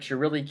Davis, but you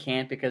really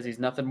can't because he's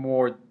nothing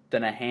more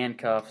than a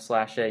handcuff /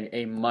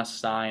 a must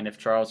sign if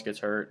Charles gets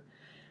hurt.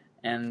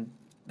 And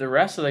the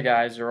rest of the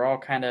guys are all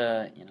kind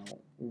of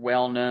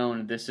well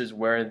known. This is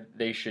where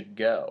they should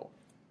go.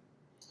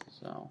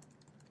 So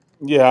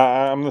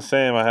Yeah, I'm the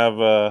same. I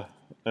have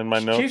in my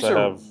notes. Chiefs I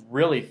are have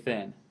really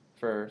thin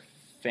for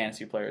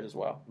fantasy players as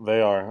well.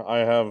 they are. I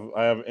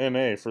have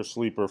NA for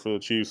sleeper for the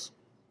Chiefs.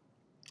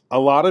 A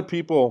lot of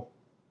people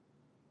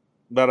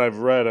that I've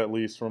read, at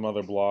least from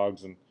other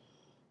blogs and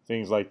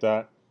things like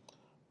that,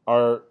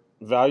 are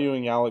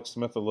valuing Alex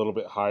Smith a little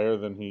bit higher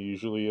than he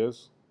usually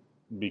is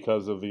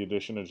because of the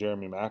addition of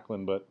Jeremy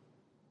Maclin. But,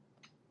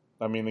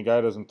 I mean, the guy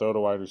doesn't throw to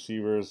wide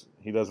receivers.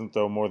 He doesn't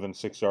throw more than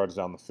 6 yards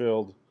down the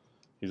field.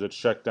 He's a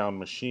check down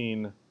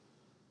machine.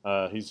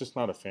 He's just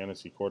not a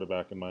fantasy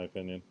quarterback, in my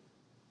opinion.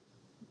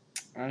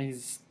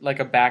 He's like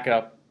a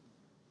backup.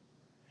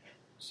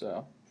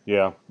 So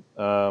Yeah.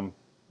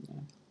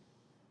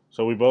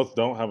 So we both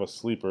don't have a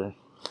sleeper,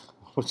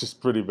 which is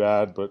pretty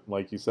bad. But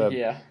like you said,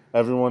 yeah.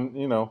 everyone,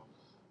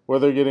 where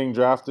they're getting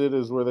drafted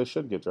is where they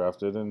should get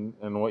drafted.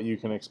 And what you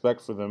can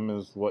expect for them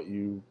is what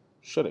you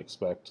should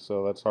expect.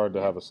 So that's hard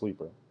to have a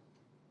sleeper.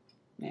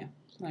 Yeah,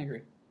 I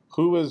agree.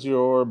 Who is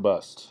your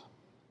bust?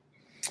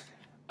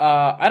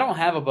 I don't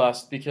have a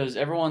bust because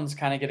everyone's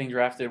kind of getting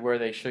drafted where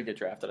they should get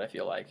drafted, I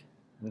feel like.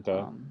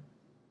 Okay.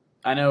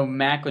 I know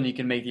Maclin you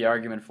can make the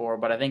argument for,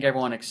 but I think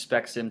everyone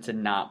expects him to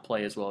not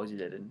play as well as he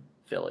did in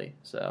Philly.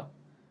 So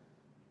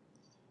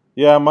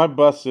Yeah, my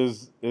bust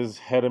is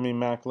Hedemy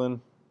Maclin.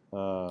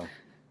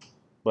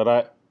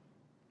 But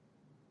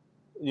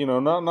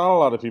not a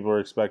lot of people are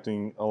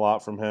expecting a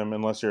lot from him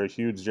unless you're a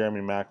huge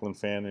Jeremy Maclin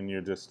fan and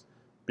you're just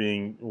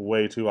being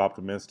way too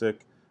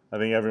optimistic. I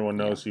think everyone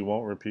knows he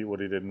won't repeat what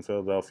he did in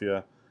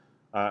Philadelphia.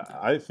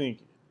 I think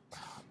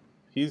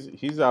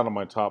he's out of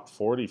my top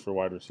 40 for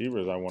wide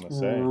receivers, I want to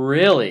say.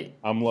 Really?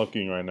 I'm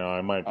looking right now.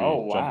 I might be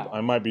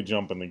I might be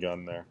jumping the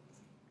gun there.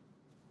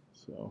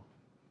 So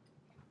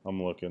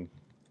I'm looking.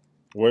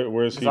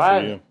 Where's he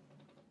for you?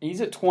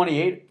 He's at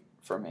 28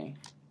 for me.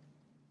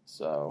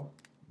 So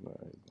no,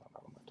 he's not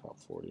out of my top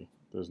 40.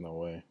 There's no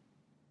way.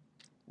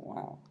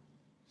 Wow.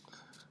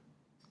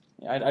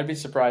 Yeah, I'd be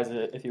surprised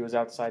if he was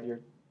outside your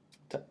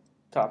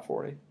top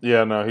 40.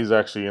 Yeah, no, he's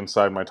actually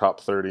inside my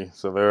top 30.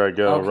 So there I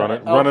go,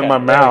 Okay. running my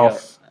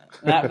mouth.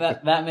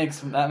 That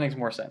makes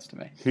more sense to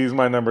me. He's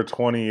my number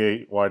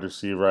 28 wide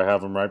receiver. I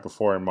have him right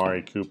before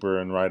Amari Cooper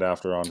and right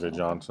after Andre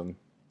Johnson.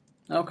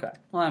 Okay,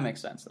 well that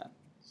makes sense then.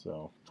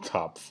 So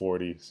top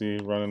 40. See,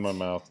 running my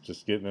mouth,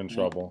 just getting in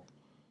trouble.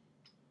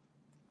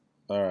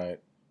 All right.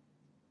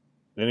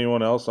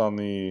 Anyone else on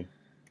the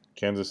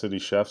Kansas City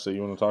Chiefs that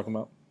you want to talk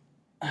about?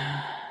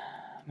 I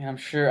mean, I'm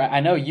sure. I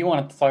know you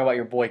wanted to talk about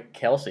your boy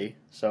Kelce,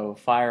 so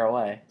fire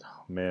away.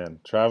 Oh, man,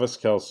 Travis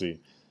Kelce.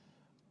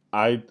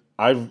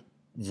 I've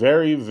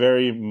very,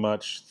 very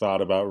much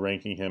thought about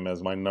ranking him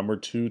as my number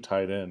 2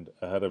 tight end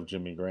ahead of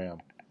Jimmy Graham.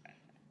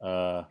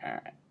 All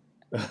right.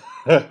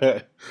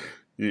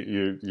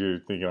 You're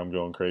thinking I'm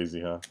going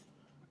crazy, huh?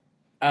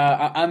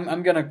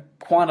 I'm gonna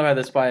quantify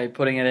this by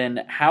putting it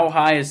in. How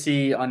high is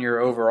he on your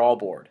overall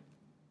board?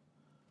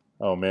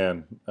 Oh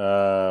man,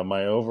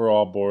 my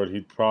overall board,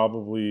 he's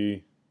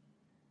probably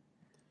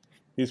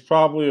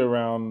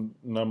around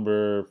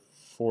number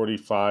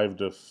 45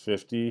 to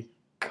 50.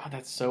 God,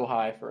 that's so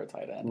high for a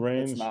tight end.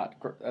 Range.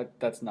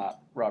 That's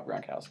not Rob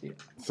Gronkowski.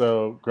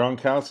 So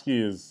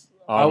Gronkowski is.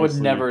 I would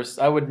never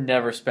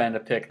spend a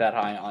pick that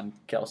high on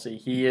Kelce.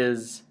 He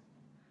is.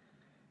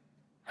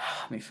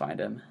 Let me find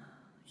him.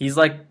 He's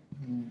like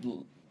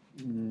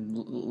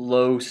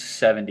low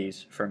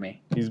 70s for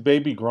me. He's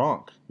baby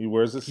Gronk. He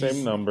wears the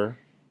same number.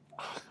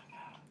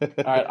 All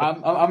right,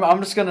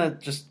 I'm just gonna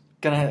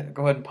go ahead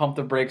and pump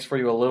the brakes for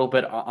you a little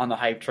bit on the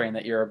hype train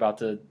that you're about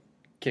to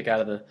kick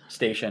out of the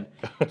station.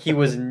 He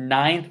was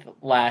 9th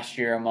last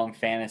year among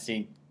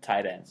fantasy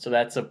tight ends, so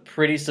that's a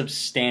pretty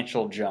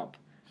substantial jump.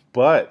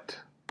 But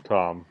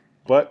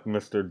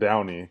Mr.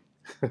 Downey,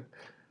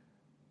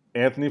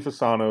 Anthony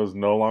Fasano is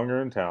no longer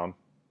in town,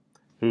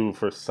 who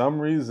for some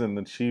reason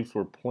the Chiefs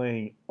were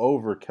playing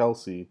over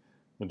Kelce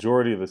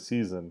majority of the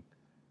season,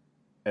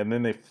 and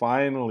then they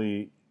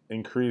finally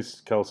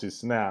increased Kelce's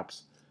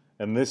snaps,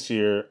 and this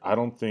year I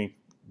don't think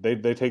they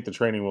take the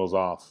training wheels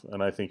off,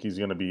 and I think he's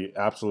going to be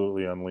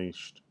absolutely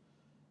unleashed,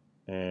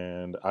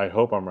 and I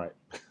hope I'm right.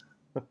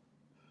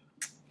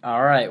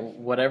 All right,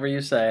 whatever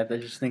you say. I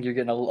just think you're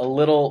getting a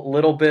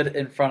little bit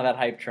in front of that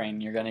hype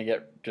train. You're going to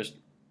get just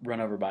run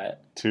over by it.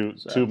 Too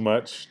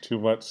much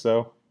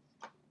so.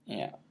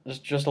 Yeah,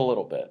 just a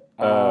little bit.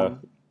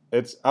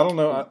 It's I don't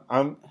know.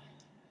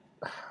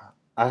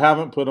 I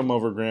haven't put him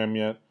over Graham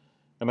yet,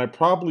 and I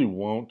probably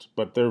won't.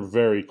 But they're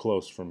very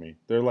close for me.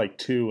 They're like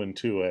 2 and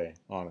 2A,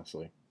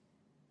 honestly.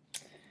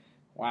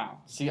 Wow.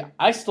 See,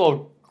 I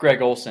still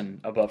Greg Olsen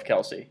above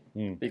Kelce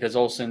because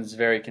Olsen's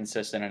very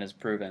consistent and has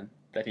proven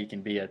that he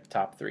can be a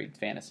top 3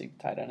 fantasy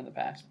tight end in the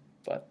past.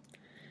 But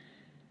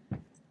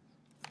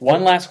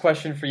one last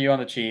question for you on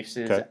the Chiefs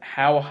is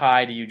How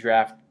high do you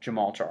draft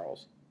Jamal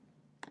Charles?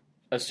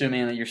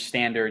 Assuming that your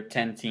standard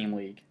 10-team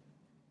league.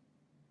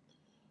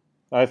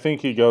 I think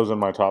he goes in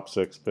my top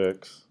 6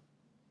 picks.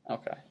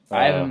 Okay.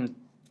 I have him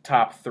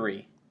top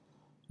 3.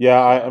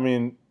 Yeah, I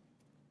mean,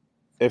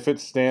 if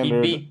it's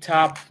standard... He'd be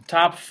top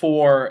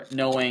 4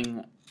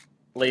 knowing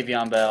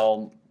Le'Veon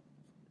Bell,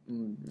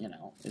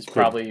 is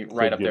probably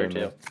right up there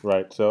too.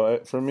 Right.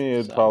 So for me,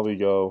 it'd probably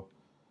go,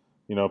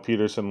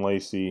 Peterson,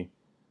 Lacey,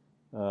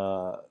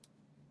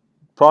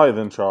 probably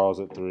then Charles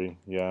at 3.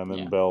 Yeah, and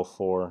then Bell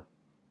 4.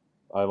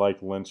 I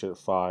like Lynch at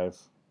 5.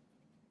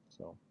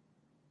 So,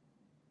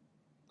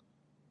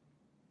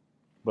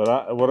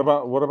 but what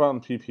about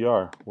in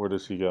PPR? Where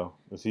does he go?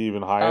 Is he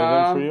even higher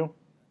than for you?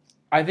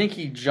 I think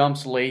he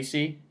jumps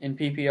Lacey in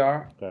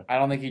PPR. Okay. I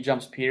don't think he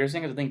jumps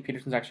Peterson because I think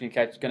Peterson's actually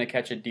going to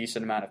catch a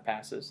decent amount of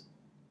passes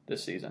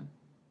this season.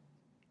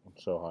 I'm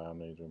so high on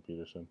Adrian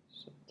Peterson.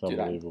 It's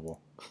unbelievable.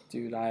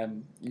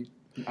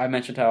 I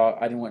mentioned how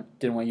I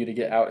didn't want you to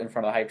get out in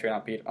front of the hype train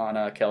on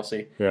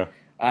Kelce. Yeah.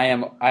 I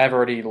have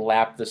already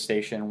lapped the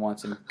station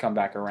once and come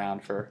back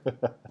around for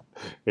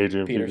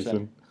Adrian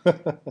Peterson.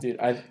 Dude,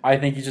 I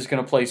think he's just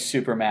going to play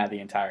super mad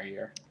the entire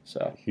year.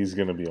 So he's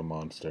going to be a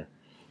monster.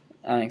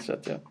 I think so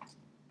too.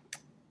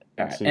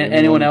 All right.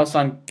 Anyone else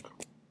on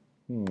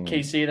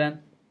KC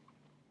then?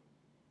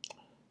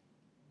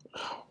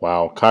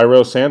 Wow,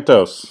 Cairo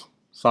Santos.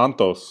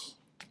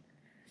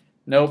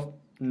 Nope,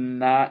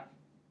 not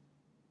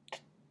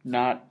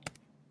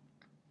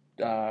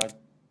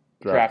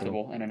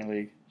draftable in any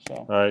league. So.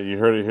 All right, you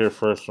heard it here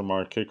first from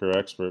our kicker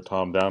expert,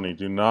 Tom Downey.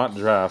 Do not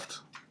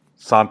draft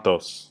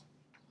Santos.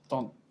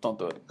 Don't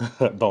do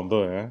it. Don't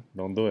do it, eh?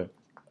 Don't do it.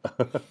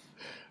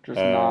 Just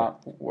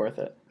not worth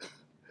it.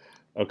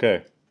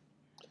 Okay.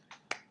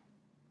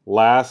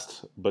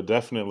 Last, but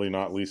definitely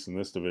not least in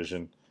this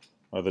division,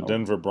 are the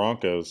Denver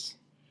Broncos.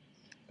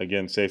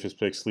 Again, safest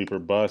pick, sleeper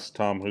bust.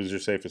 Tom, who's your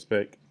safest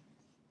pick?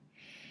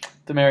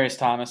 Demaryius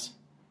Thomas.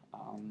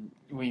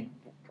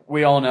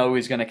 We all know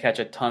he's going to catch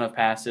a ton of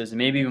passes, and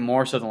maybe even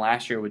more so than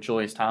last year with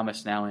Julius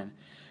Thomas now in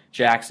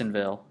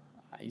Jacksonville.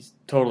 He's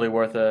totally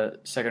worth a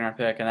second-round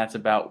pick, and that's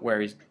about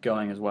where he's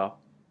going as well.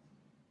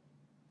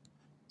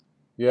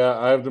 Yeah,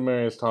 I have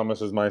Demaryius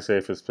Thomas as my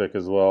safest pick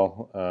as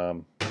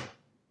well.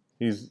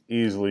 He's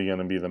easily going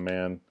to be the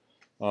man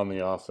on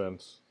the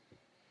offense.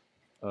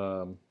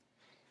 I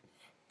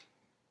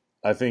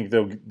think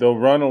they'll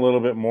run a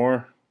little bit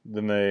more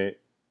than they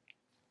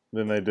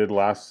did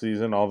last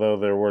season, although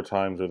there were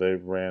times where they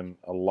ran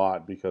a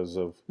lot because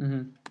of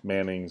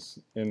Manning's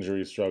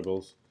injury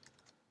struggles.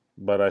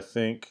 But I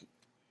think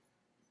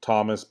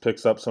Thomas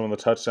picks up some of the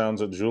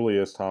touchdowns that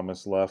Julius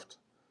Thomas left,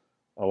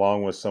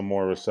 along with some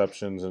more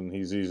receptions, and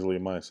he's easily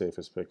my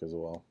safest pick as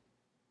well.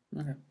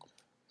 Okay.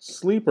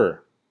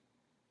 Sleeper.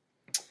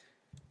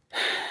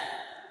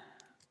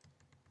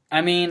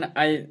 I mean,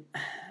 I'm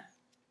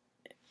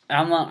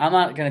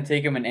not going to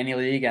take him in any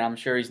league, and I'm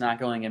sure he's not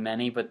going in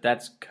many, but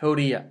that's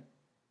Cody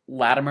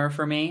Latimer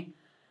for me,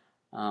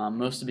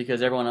 mostly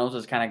because everyone else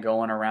is kind of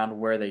going around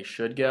where they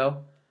should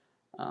go,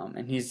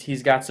 and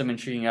he's got some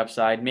intriguing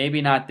upside.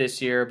 Maybe not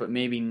this year, but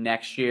maybe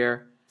next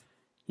year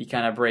he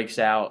kind of breaks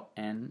out,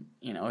 and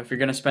if you're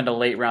going to spend a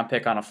late round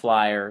pick on a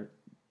flyer,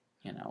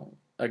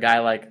 a guy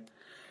like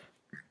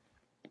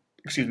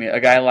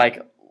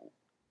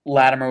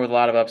Latimer with a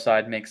lot of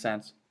upside makes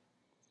sense.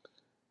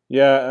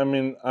 Yeah, I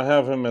mean, I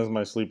have him as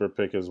my sleeper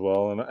pick as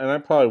well, and I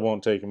probably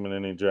won't take him in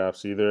any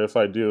drafts either. If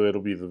I do,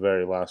 it'll be the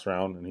very last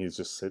round, and he's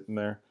just sitting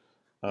there.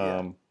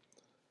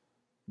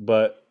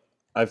 But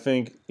I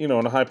think, in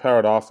a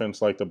high-powered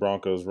offense like the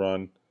Broncos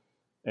run,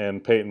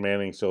 and Peyton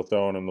Manning still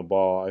throwing him the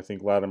ball, I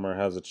think Latimer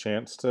has a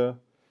chance to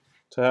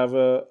have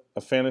a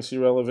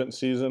fantasy-relevant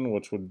season,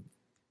 which would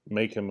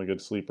make him a good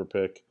sleeper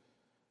pick.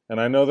 And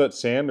I know that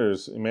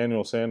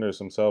Emmanuel Sanders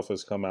himself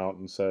has come out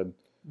and said,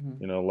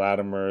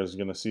 Latimer is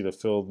going to see the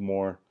field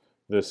more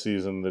this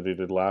season than he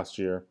did last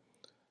year.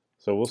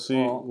 So we'll see.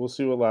 We'll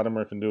see what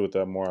Latimer can do with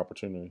that more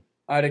opportunity.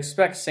 I'd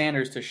expect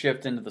Sanders to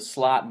shift into the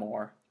slot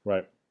more,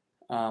 right?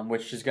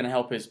 Which is going to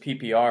help his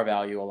PPR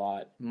value a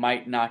lot.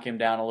 Might knock him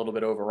down a little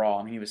bit overall.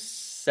 I mean, he was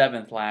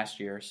 7th last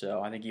year,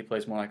 so I think he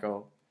plays more like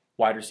a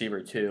wide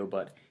receiver too.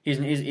 But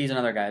he's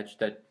another guy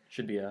that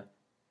should be a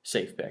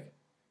safe pick.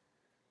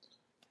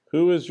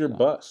 Who is your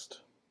bust?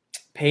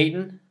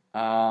 Peyton.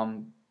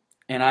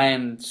 And I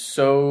am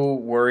so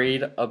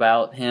worried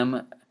about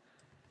him.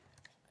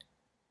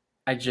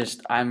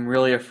 I'm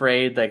really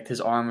afraid like his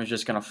arm is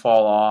just going to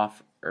fall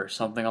off or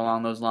something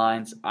along those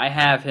lines.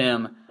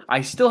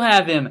 I still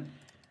have him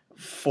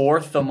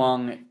 4th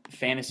among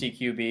fantasy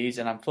QBs,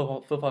 and I'm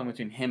flip-flopping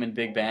between him and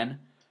Big Ben.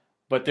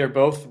 But they're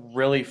both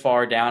really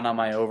far down on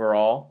my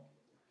overall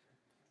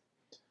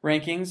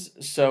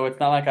rankings, so it's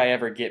not like I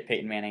ever get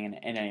Peyton Manning in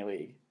any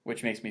league,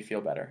 which makes me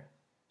feel better.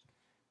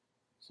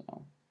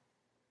 So...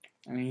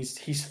 I mean,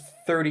 he's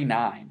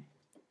 39.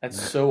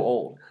 That's so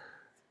old.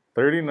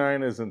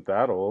 39 isn't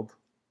that old.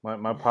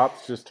 My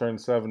pops just turned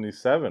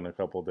 77 a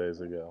couple days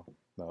ago.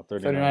 No,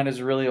 39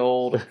 is really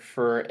old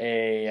for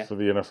the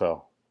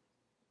NFL.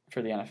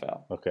 For the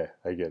NFL. Okay,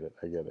 I get it.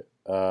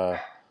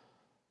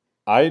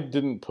 I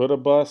didn't put a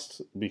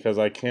bust because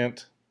I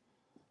can't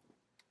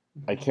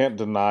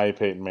deny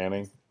Peyton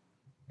Manning.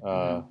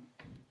 I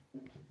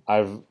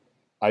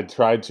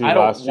tried to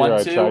last year.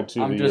 I tried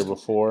to the year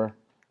before.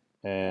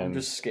 And I'm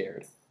just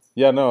scared.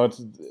 Yeah, no, it's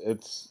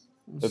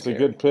a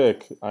good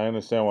pick. I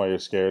understand why you're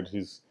scared.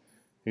 He's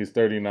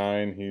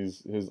 39.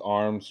 His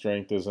arm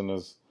strength isn't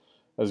as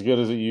good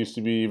as it used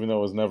to be, even though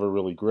it was never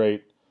really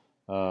great.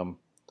 But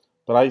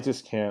I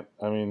just can't.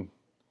 I mean,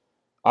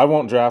 I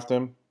won't draft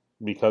him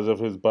because of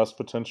his bust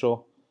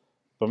potential.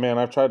 But man,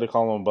 I've tried to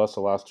call him a bust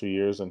the last 2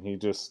 years, and he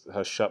just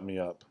has shut me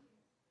up.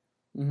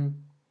 Mm-hmm.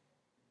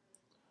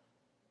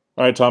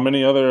 All right, Tom.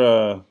 Any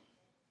other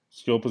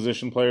skill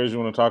position players you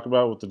want to talk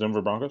about with the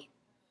Denver Broncos?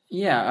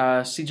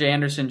 Yeah, C.J.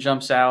 Anderson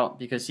jumps out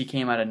because he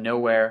came out of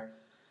nowhere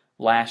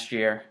last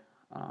year.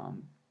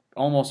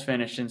 Almost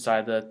finished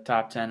inside the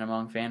top 10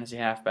 among fantasy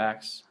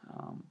halfbacks.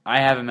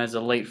 I have him as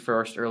a late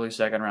first, early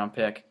second round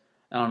pick.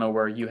 I don't know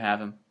where you have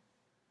him.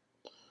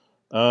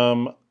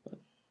 I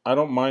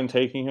don't mind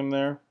taking him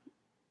there.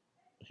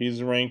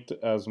 He's ranked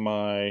as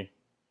my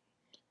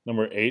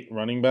number 8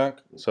 running back,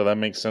 so that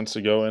makes sense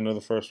to go into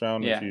the first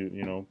round if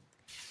you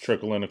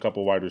trickle in a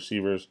couple wide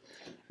receivers.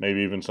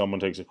 Maybe even someone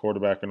takes a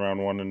quarterback in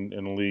round 1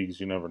 in leagues.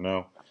 You never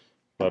know.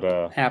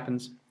 But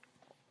happens.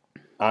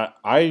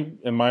 I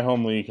in my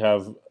home league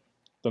have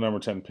the number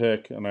 10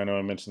 pick, and I know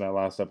I mentioned that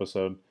last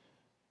episode.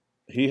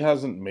 He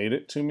hasn't made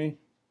it to me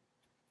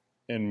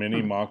in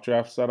many mock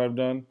drafts that I've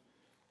done,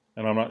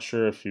 and I'm not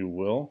sure if he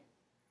will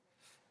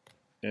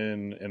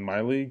in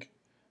my league.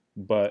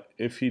 But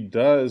if he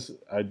does,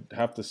 I'd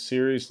have to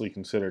seriously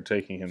consider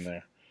taking him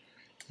there.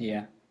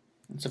 Yeah.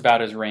 It's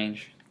about his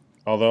range.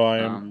 Although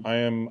I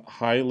am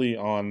highly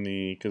on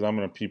the, because I'm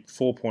in a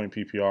full point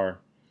PPR,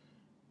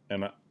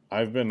 and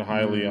I've been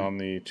highly on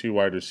the 2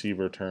 wide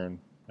receiver turn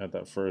at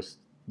that first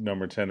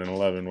number 10 and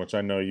 11, which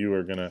I know you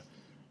are going to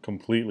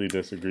completely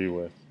disagree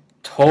with.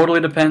 Totally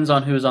depends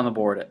on who's on the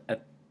board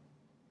at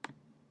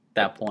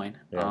that point.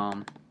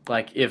 Yeah.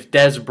 Like if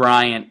Des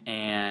Bryant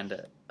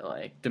and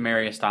like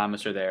Demaryius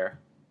Thomas are there,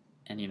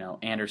 and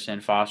Anderson,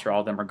 Foster,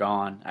 all of them are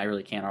gone, I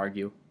really can't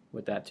argue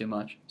with that too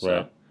much.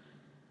 So.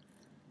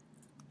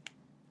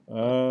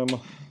 Right.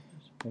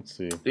 Let's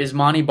see. Is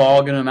Monty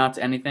Ball going to amount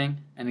to anything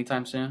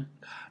anytime soon?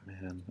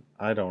 Man,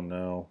 I don't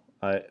know.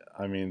 I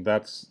mean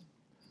that's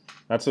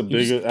as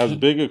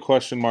big a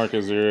question mark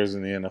as there is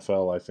in the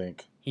NFL. I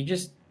think he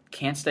just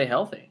can't stay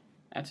healthy.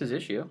 That's his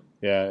issue.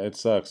 Yeah, it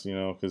sucks,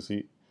 because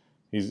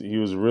he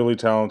was really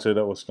talented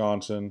at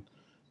Wisconsin,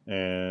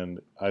 and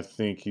I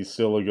think he's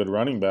still a good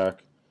running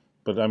back.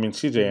 But I mean,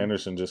 C.J.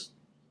 Anderson just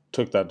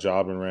took that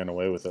job and ran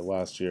away with it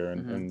last year,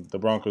 and the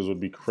Broncos would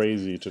be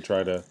crazy to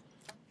try to,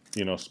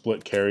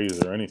 split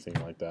carries or anything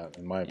like that,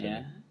 in my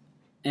opinion.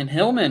 Yeah. And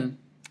Hillman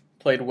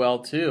played well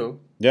too.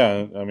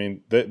 Yeah, I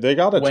mean they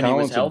got a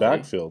talented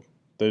backfield.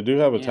 They do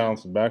have a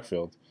talented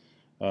backfield.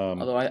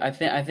 Although I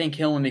think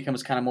Hillman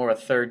becomes kind of more of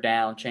a third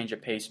down, change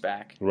of pace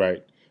back.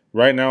 Right.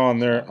 Right now on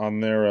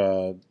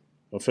their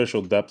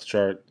official depth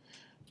chart,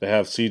 they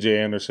have C.J.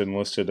 Anderson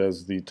listed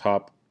as the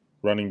top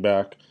running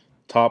back,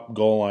 top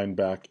goal line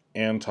back,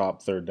 and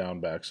top third down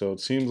back. So it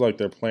seems like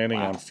they're planning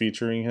on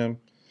featuring him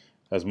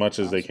as much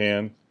as they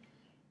can.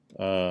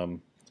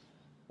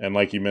 And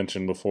like you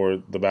mentioned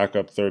before, the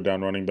backup third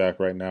down running back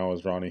right now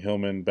is Ronnie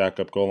Hillman.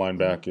 Backup goal line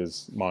back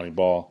is Monty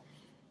Ball.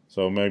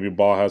 So maybe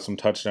Ball has some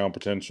touchdown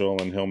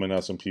potential and Hillman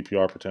has some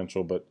PPR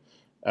potential. But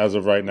as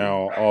of right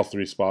now, all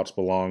 3 spots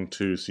belong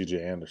to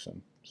C.J.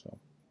 Anderson. So,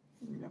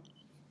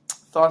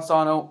 thoughts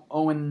on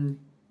Owen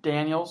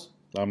Daniels?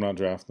 I'm not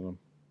drafting him.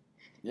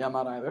 Yeah, I'm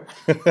not either.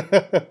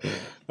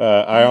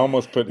 I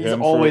almost put him. He's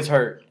always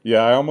hurt.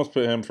 Yeah, I almost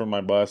put him for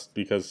my bust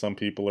because some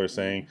people are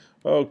saying,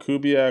 "Oh,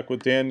 Kubiak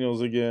with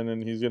Daniels again,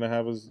 and he's gonna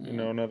have his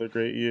another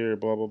great year."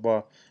 Blah blah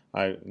blah.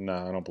 I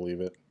don't believe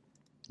it.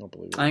 I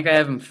think I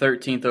have him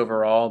 13th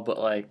overall,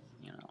 but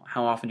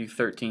how often do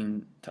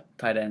 13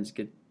 tight ends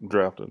get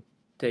drafted?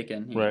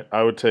 Taken. Right.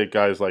 I would take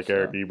guys like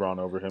Eric Ebron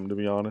over him, to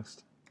be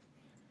honest.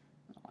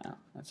 Wow,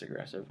 that's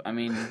aggressive. I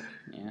mean,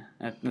 yeah,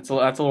 that's a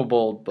little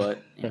bold,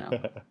 but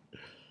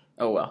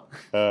oh well.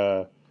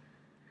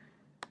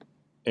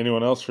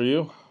 Anyone else for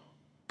you?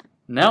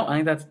 No,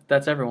 I think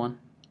that's everyone.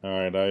 All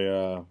right,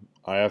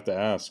 I have to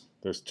ask.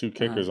 There's 2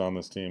 kickers on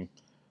this team.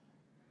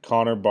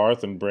 Connor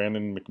Barth and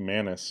Brandon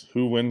McManus.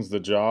 Who wins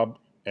the job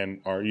and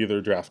are either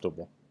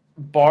draftable?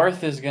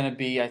 Barth is going to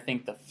be, I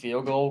think, the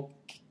field goal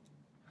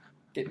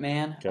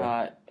man.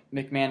 Okay.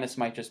 McManus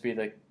might just be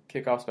the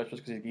kickoff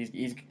specialist because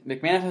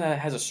McManus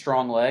has a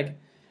strong leg,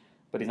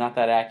 but he's not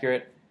that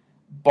accurate.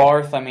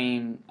 Barth, I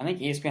think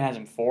ESPN has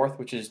him 4th,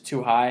 which is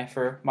too high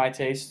for my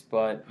taste.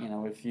 But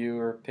if you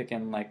were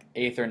picking like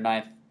 8th or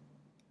 9th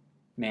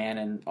man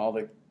and all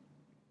the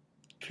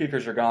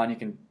kickers are gone, you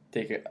can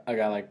take a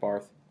guy like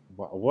Barth.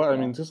 What I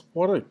mean, just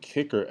what a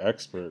kicker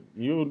expert.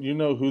 You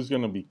know who's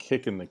going to be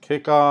kicking the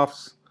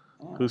kickoffs,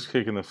 who's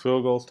kicking the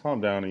field goals.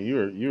 Tom Downey,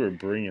 you were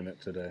bringing it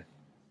today.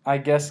 I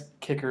guess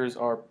kickers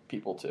are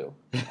people too.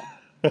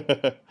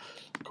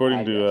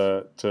 According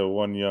to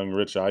one young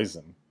Rich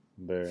Eisen,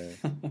 they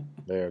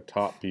are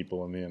top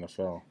people in the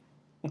NFL.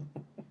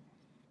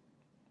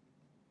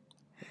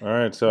 All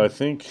right, so I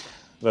think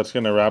that's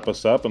going to wrap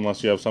us up.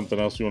 Unless you have something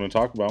else you want to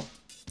talk about.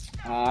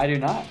 I do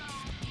not.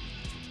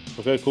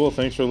 Okay, cool.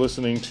 Thanks for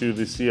listening to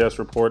the CS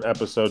Report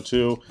Episode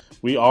 2.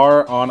 We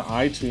are on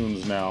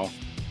iTunes now,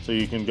 so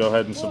you can go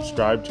ahead and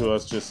subscribe to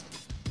us. Just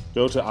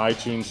go to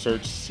iTunes,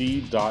 search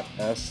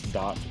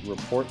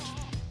c.s.report,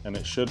 and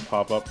it should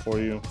pop up for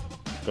you.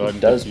 Go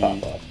ahead and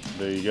pop up.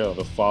 There you go,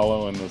 the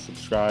follow and the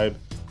subscribe.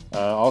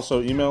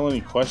 Also, email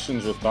any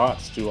questions or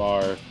thoughts to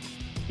our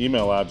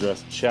email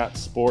address,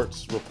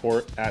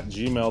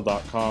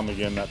 chatsportsreport@gmail.com.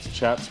 Again, that's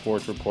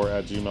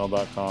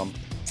chatsportsreport@gmail.com.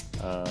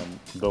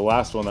 The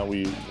last one that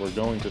we were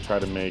going to try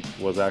to make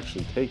was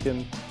actually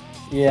taken.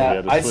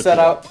 Yeah, I set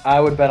out. I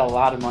would bet a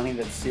lot of money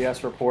that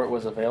CS Report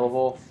was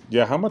available.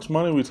 Yeah, how much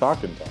money are we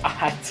talking about?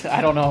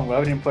 I don't know.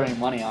 I didn't put any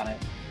money on it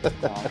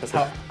because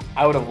I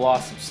would have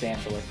lost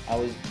substantially.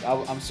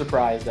 I'm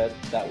surprised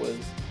that was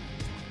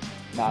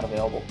not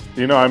available.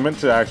 I meant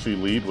to actually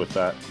lead with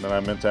that. Then I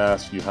meant to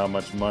ask you how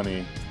much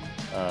money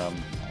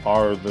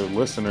are the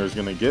listeners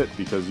going to get,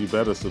 because you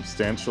bet a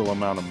substantial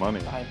amount of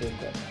money. I did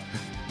bet that.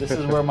 This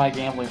is where my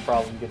gambling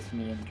problem gets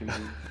me into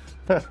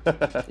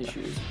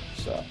issues.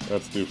 So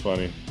that's too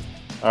funny.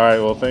 All right,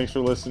 well, thanks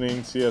for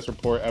listening. CS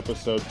Report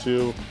Episode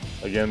 2.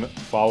 Again,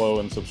 follow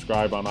and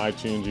subscribe on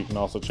iTunes. You can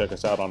also check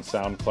us out on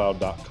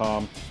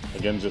SoundCloud.com.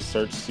 Again, just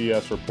search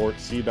CS Report,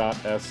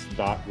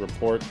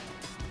 c.s.report.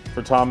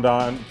 For Tom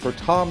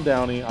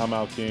Downey, I'm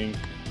Al King.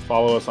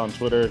 Follow us on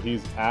Twitter.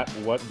 He's at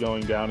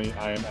WhatGoingDowney.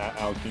 I am at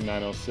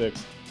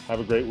AlKing906. Have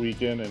a great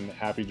weekend and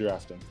happy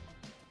drafting.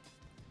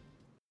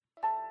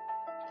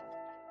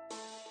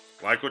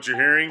 Like what you're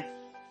hearing?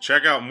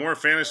 Check out more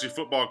fantasy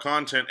football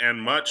content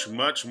and much,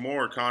 much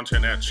more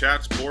content at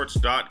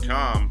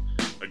chatsports.com.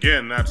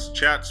 Again, that's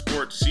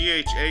chatsports,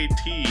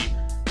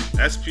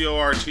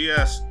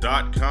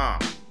 ChatSports.com.